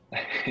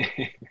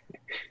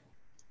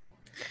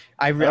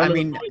 I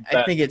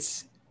think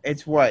it's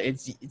what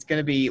it's going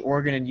to be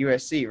Oregon and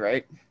USC,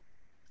 right?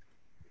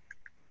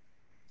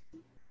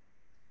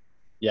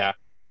 Yeah.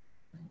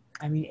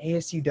 I mean,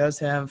 ASU does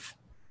have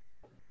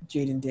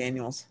Jaden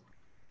Daniels.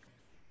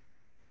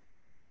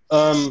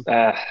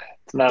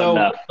 It's not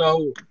enough.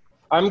 So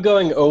I'm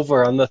going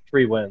over on the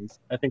 3 wins.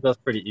 I think that's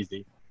pretty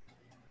easy.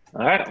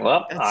 All right.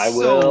 Well, That's I so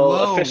will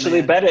low, officially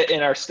man. bet it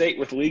in our state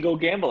with legal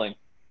gambling.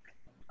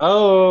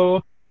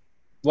 Oh,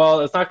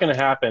 well, it's not going to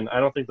happen. I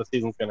don't think the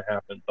season's going to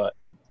happen, but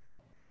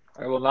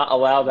I will not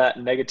allow that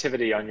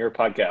negativity on your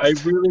podcast. I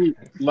really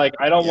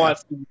I don't want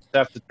to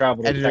have to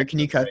travel. Editor, can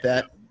you cut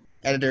that?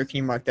 Editor, can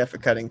you mark that for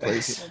cutting,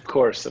 please? Of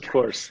course.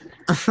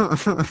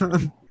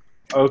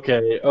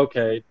 Okay.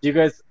 Do you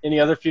guys any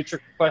other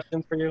future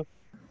questions for you?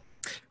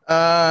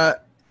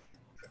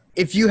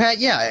 If you had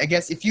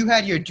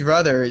your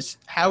druthers,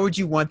 how would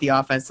you want the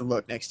offense to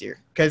look next year?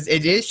 Because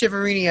it is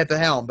Shiverini at the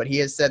helm, but he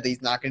has said that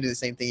he's not going to do the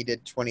same thing he did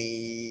in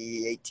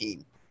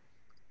 2018.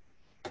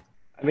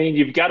 I mean,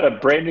 you've got a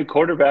brand new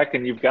quarterback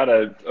and you've got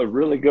a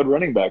really good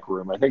running back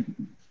room. I think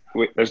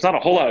there's not a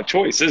whole lot of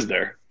choice, is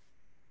there?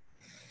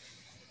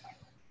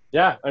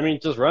 Yeah, I mean,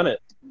 just run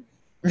it.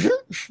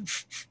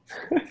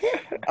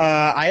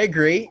 I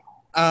agree.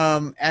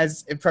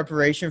 As in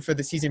preparation for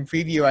the season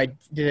preview, I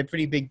did a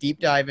pretty big deep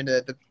dive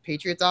into the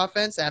Patriots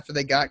offense after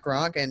they got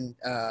Gronk and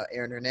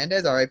Aaron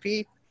Hernandez,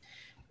 RIP.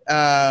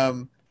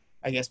 I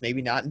guess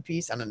maybe not in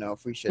peace. I don't know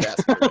if we should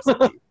ask.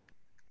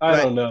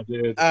 I don't know,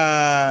 dude.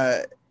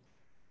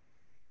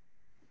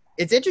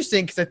 It's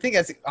interesting because I think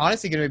that's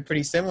honestly going to be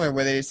pretty similar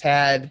where they just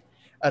had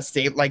a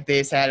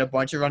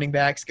bunch of running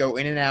backs go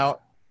in and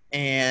out,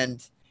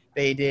 and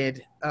they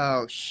did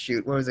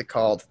what was it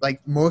called? Like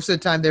most of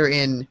the time they're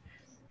in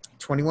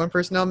 21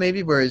 personnel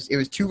maybe, whereas it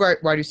was 2 wide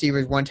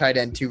receivers, 1 tight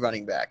end, 2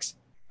 running backs.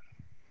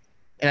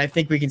 And I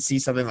think we can see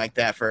something like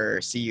that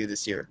for CU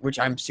this year, which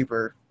I'm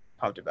super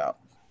pumped about.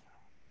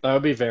 That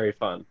would be very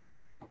fun.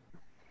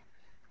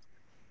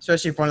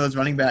 Especially if one of those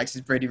running backs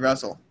is Brady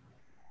Russell.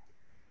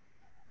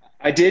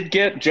 I did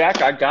get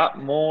Jack. I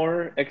got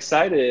more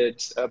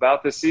excited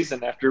about this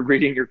season after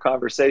reading your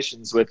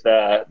conversations with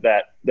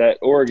that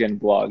Oregon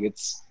blog.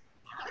 It's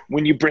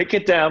when you break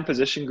it down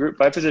position group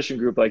by position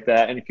group like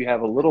that, and if you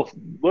have a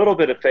little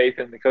bit of faith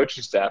in the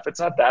coaching staff, it's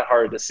not that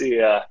hard to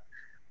see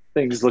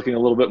things looking a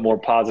little bit more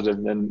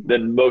positive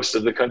than most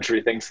of the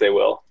country thinks they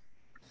will.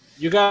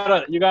 You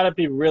gotta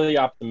be really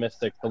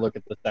optimistic to look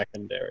at the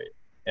secondary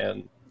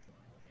and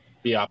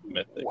be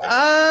optimistic.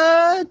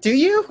 Do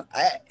you?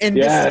 And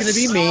Yes. This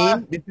is gonna be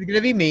mean. This is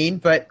gonna be mean.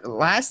 But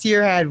last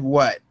year had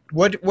what?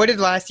 What did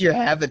last year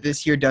have that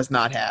this year does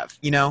not have?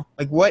 You know,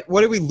 like what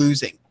are we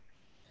losing?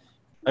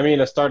 I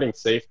mean, a starting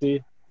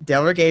safety.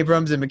 Delrick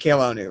Abrams and Mikhail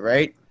Onu,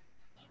 right?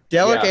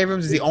 Delrick Yeah.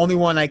 Abrams is the only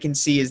one I can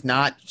see is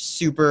not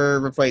super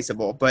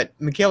replaceable. But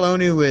Mikhail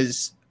Onu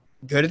was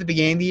good at the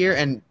beginning of the year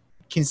and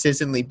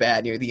consistently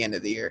bad near the end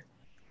of the year.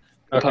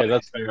 Okay,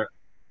 that's fair.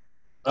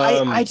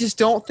 I just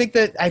don't think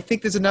that – I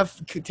think there's enough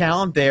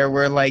talent there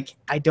where, like,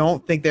 I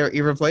don't think they're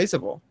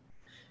irreplaceable.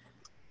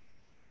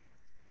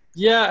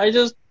 Yeah,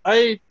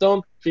 I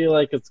don't feel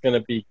like it's going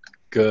to be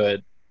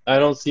good. I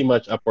don't see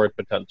much upward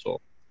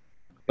potential.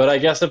 But I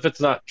guess if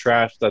it's not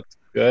trash, that's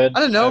good.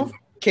 I don't know.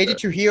 KJ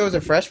Trujillo was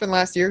a freshman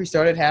last year. He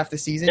started half the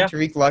season. Yeah.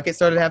 Tariq Luckett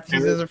started half the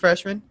season as a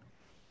freshman.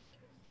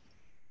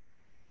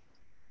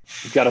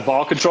 You've got a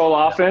ball control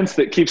offense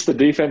that keeps the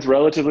defense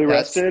relatively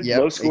rested,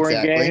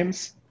 low-scoring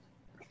games.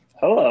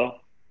 Hello.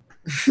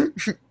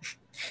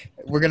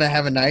 We're going to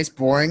have a nice,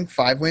 boring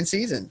 5-win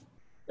season.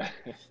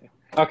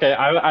 Okay,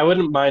 I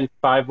wouldn't mind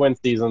 5-win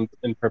seasons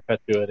in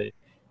perpetuity.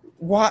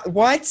 What?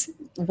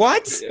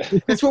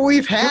 That's what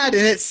we've had,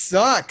 and it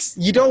sucks.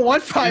 You don't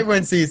want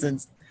 5-win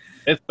seasons.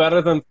 It's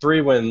better than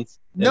 3 wins.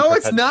 No,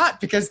 it's not,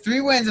 because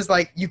 3 wins is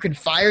like you can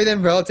fire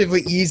them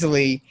relatively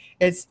easily.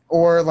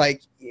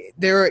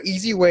 There are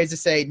easy ways to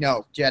say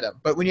no, jet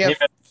them. But when you have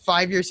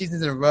 5-year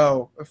seasons in a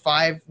row or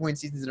 5-win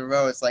seasons in a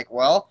row, it's like,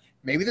 well,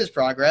 maybe there's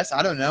progress.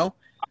 I don't know.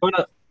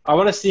 I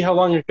want to see how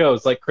long it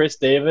goes. Like Chris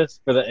Davis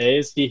for the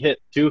A's, he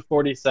hit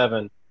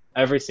 247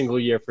 every single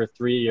year for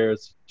 3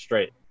 years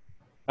straight.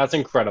 That's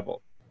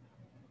incredible.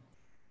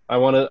 I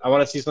want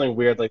to see something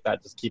weird like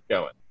that. Just keep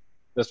going,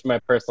 just for my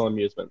personal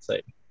amusement's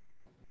sake.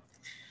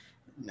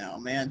 No,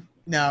 man.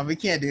 No, we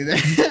can't do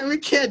that. We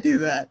can't do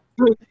that.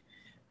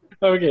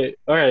 Okay.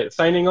 All right.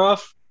 Signing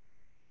off.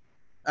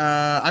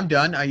 I'm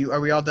done.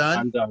 Are we all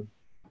done?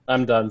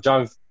 I'm done.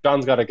 John's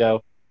got to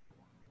go.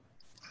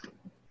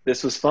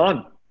 This was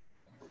fun.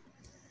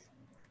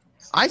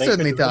 I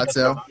certainly thought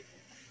so.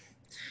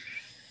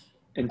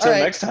 Until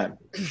next time.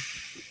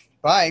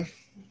 Bye.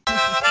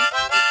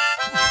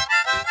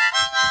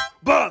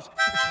 Boss!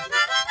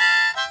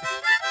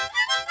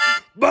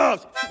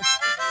 Boss!